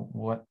 okay, well,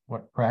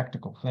 what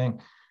practical thing?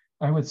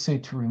 I would say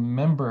to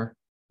remember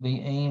the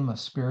aim of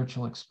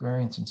spiritual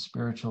experience and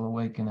spiritual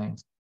awakening.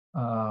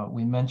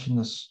 We mentioned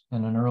this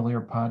in an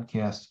earlier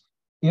podcast.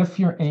 If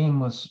your aim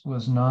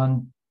was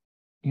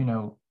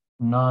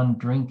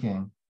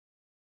non-drinking,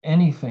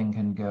 anything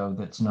can go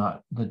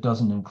that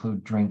doesn't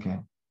include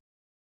drinking.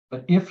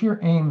 But if your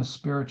aim is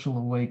spiritual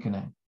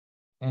awakening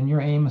and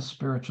your aim is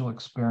spiritual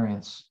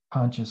experience,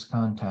 conscious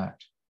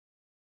contact,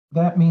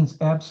 that means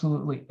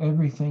absolutely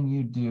everything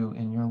you do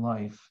in your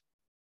life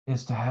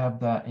is to have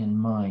that in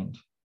mind.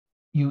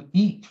 You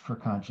eat for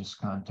conscious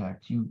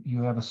contact.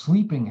 You have a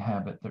sleeping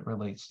habit that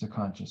relates to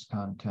conscious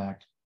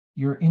contact.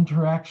 Your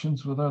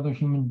interactions with other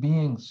human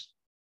beings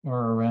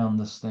are around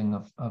this thing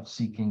of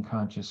seeking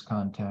conscious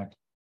contact.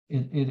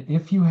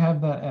 If you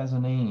have that as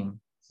an aim,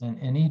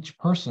 and each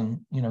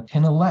person,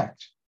 can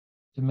elect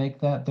to make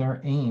that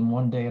their aim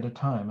one day at a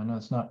time. I know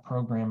it's not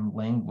program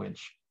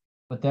language,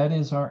 but that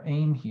is our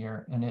aim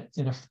here. And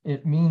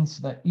it means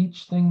that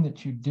each thing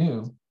that you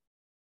do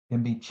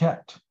can be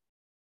checked.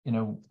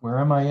 Where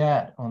am I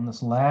at on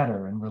this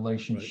ladder in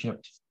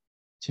relationship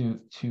to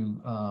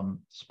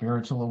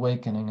spiritual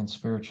awakening and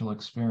spiritual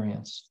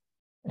experience?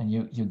 And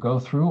you go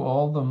through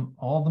all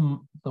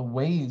the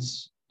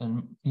ways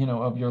and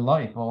of your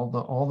life,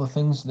 all the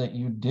things that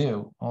you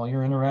do, all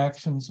your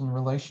interactions and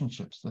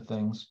relationships to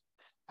things,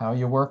 how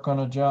you work on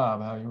a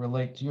job, how you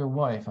relate to your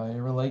wife, how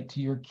you relate to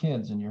your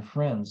kids and your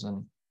friends,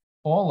 and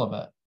all of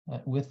it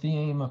with the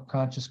aim of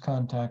conscious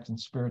contact and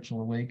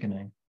spiritual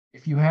awakening.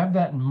 If you have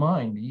that in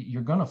mind,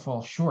 you're going to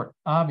fall short.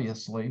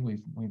 Obviously,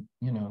 we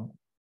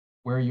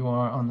where you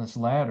are on this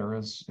ladder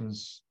is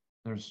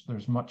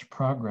there's much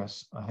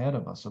progress ahead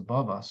of us,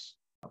 above us.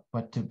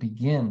 But to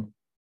begin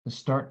to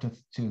start to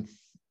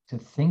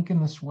think in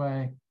this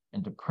way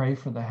and to pray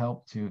for the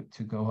help to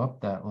go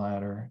up that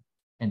ladder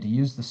and to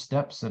use the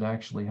steps that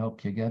actually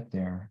help you get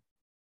there,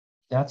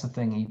 that's a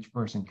thing each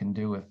person can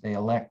do if they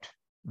elect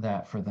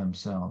that for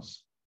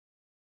themselves.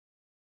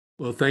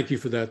 Well, thank you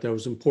for that. That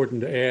was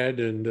important to add.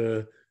 And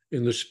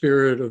in the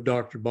spirit of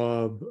Dr.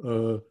 Bob,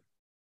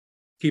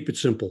 keep it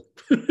simple.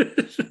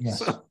 Yes.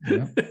 So,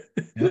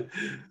 yep.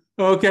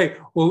 Okay.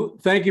 Well,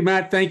 thank you,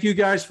 Matt. Thank you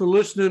guys for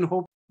listening.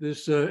 Hope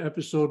this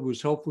episode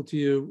was helpful to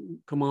you.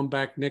 Come on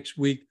back next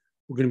week.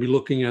 We're going to be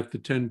looking at the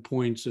 10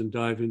 points and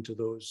dive into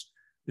those.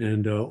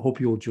 And hope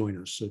you'll join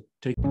us. So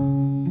take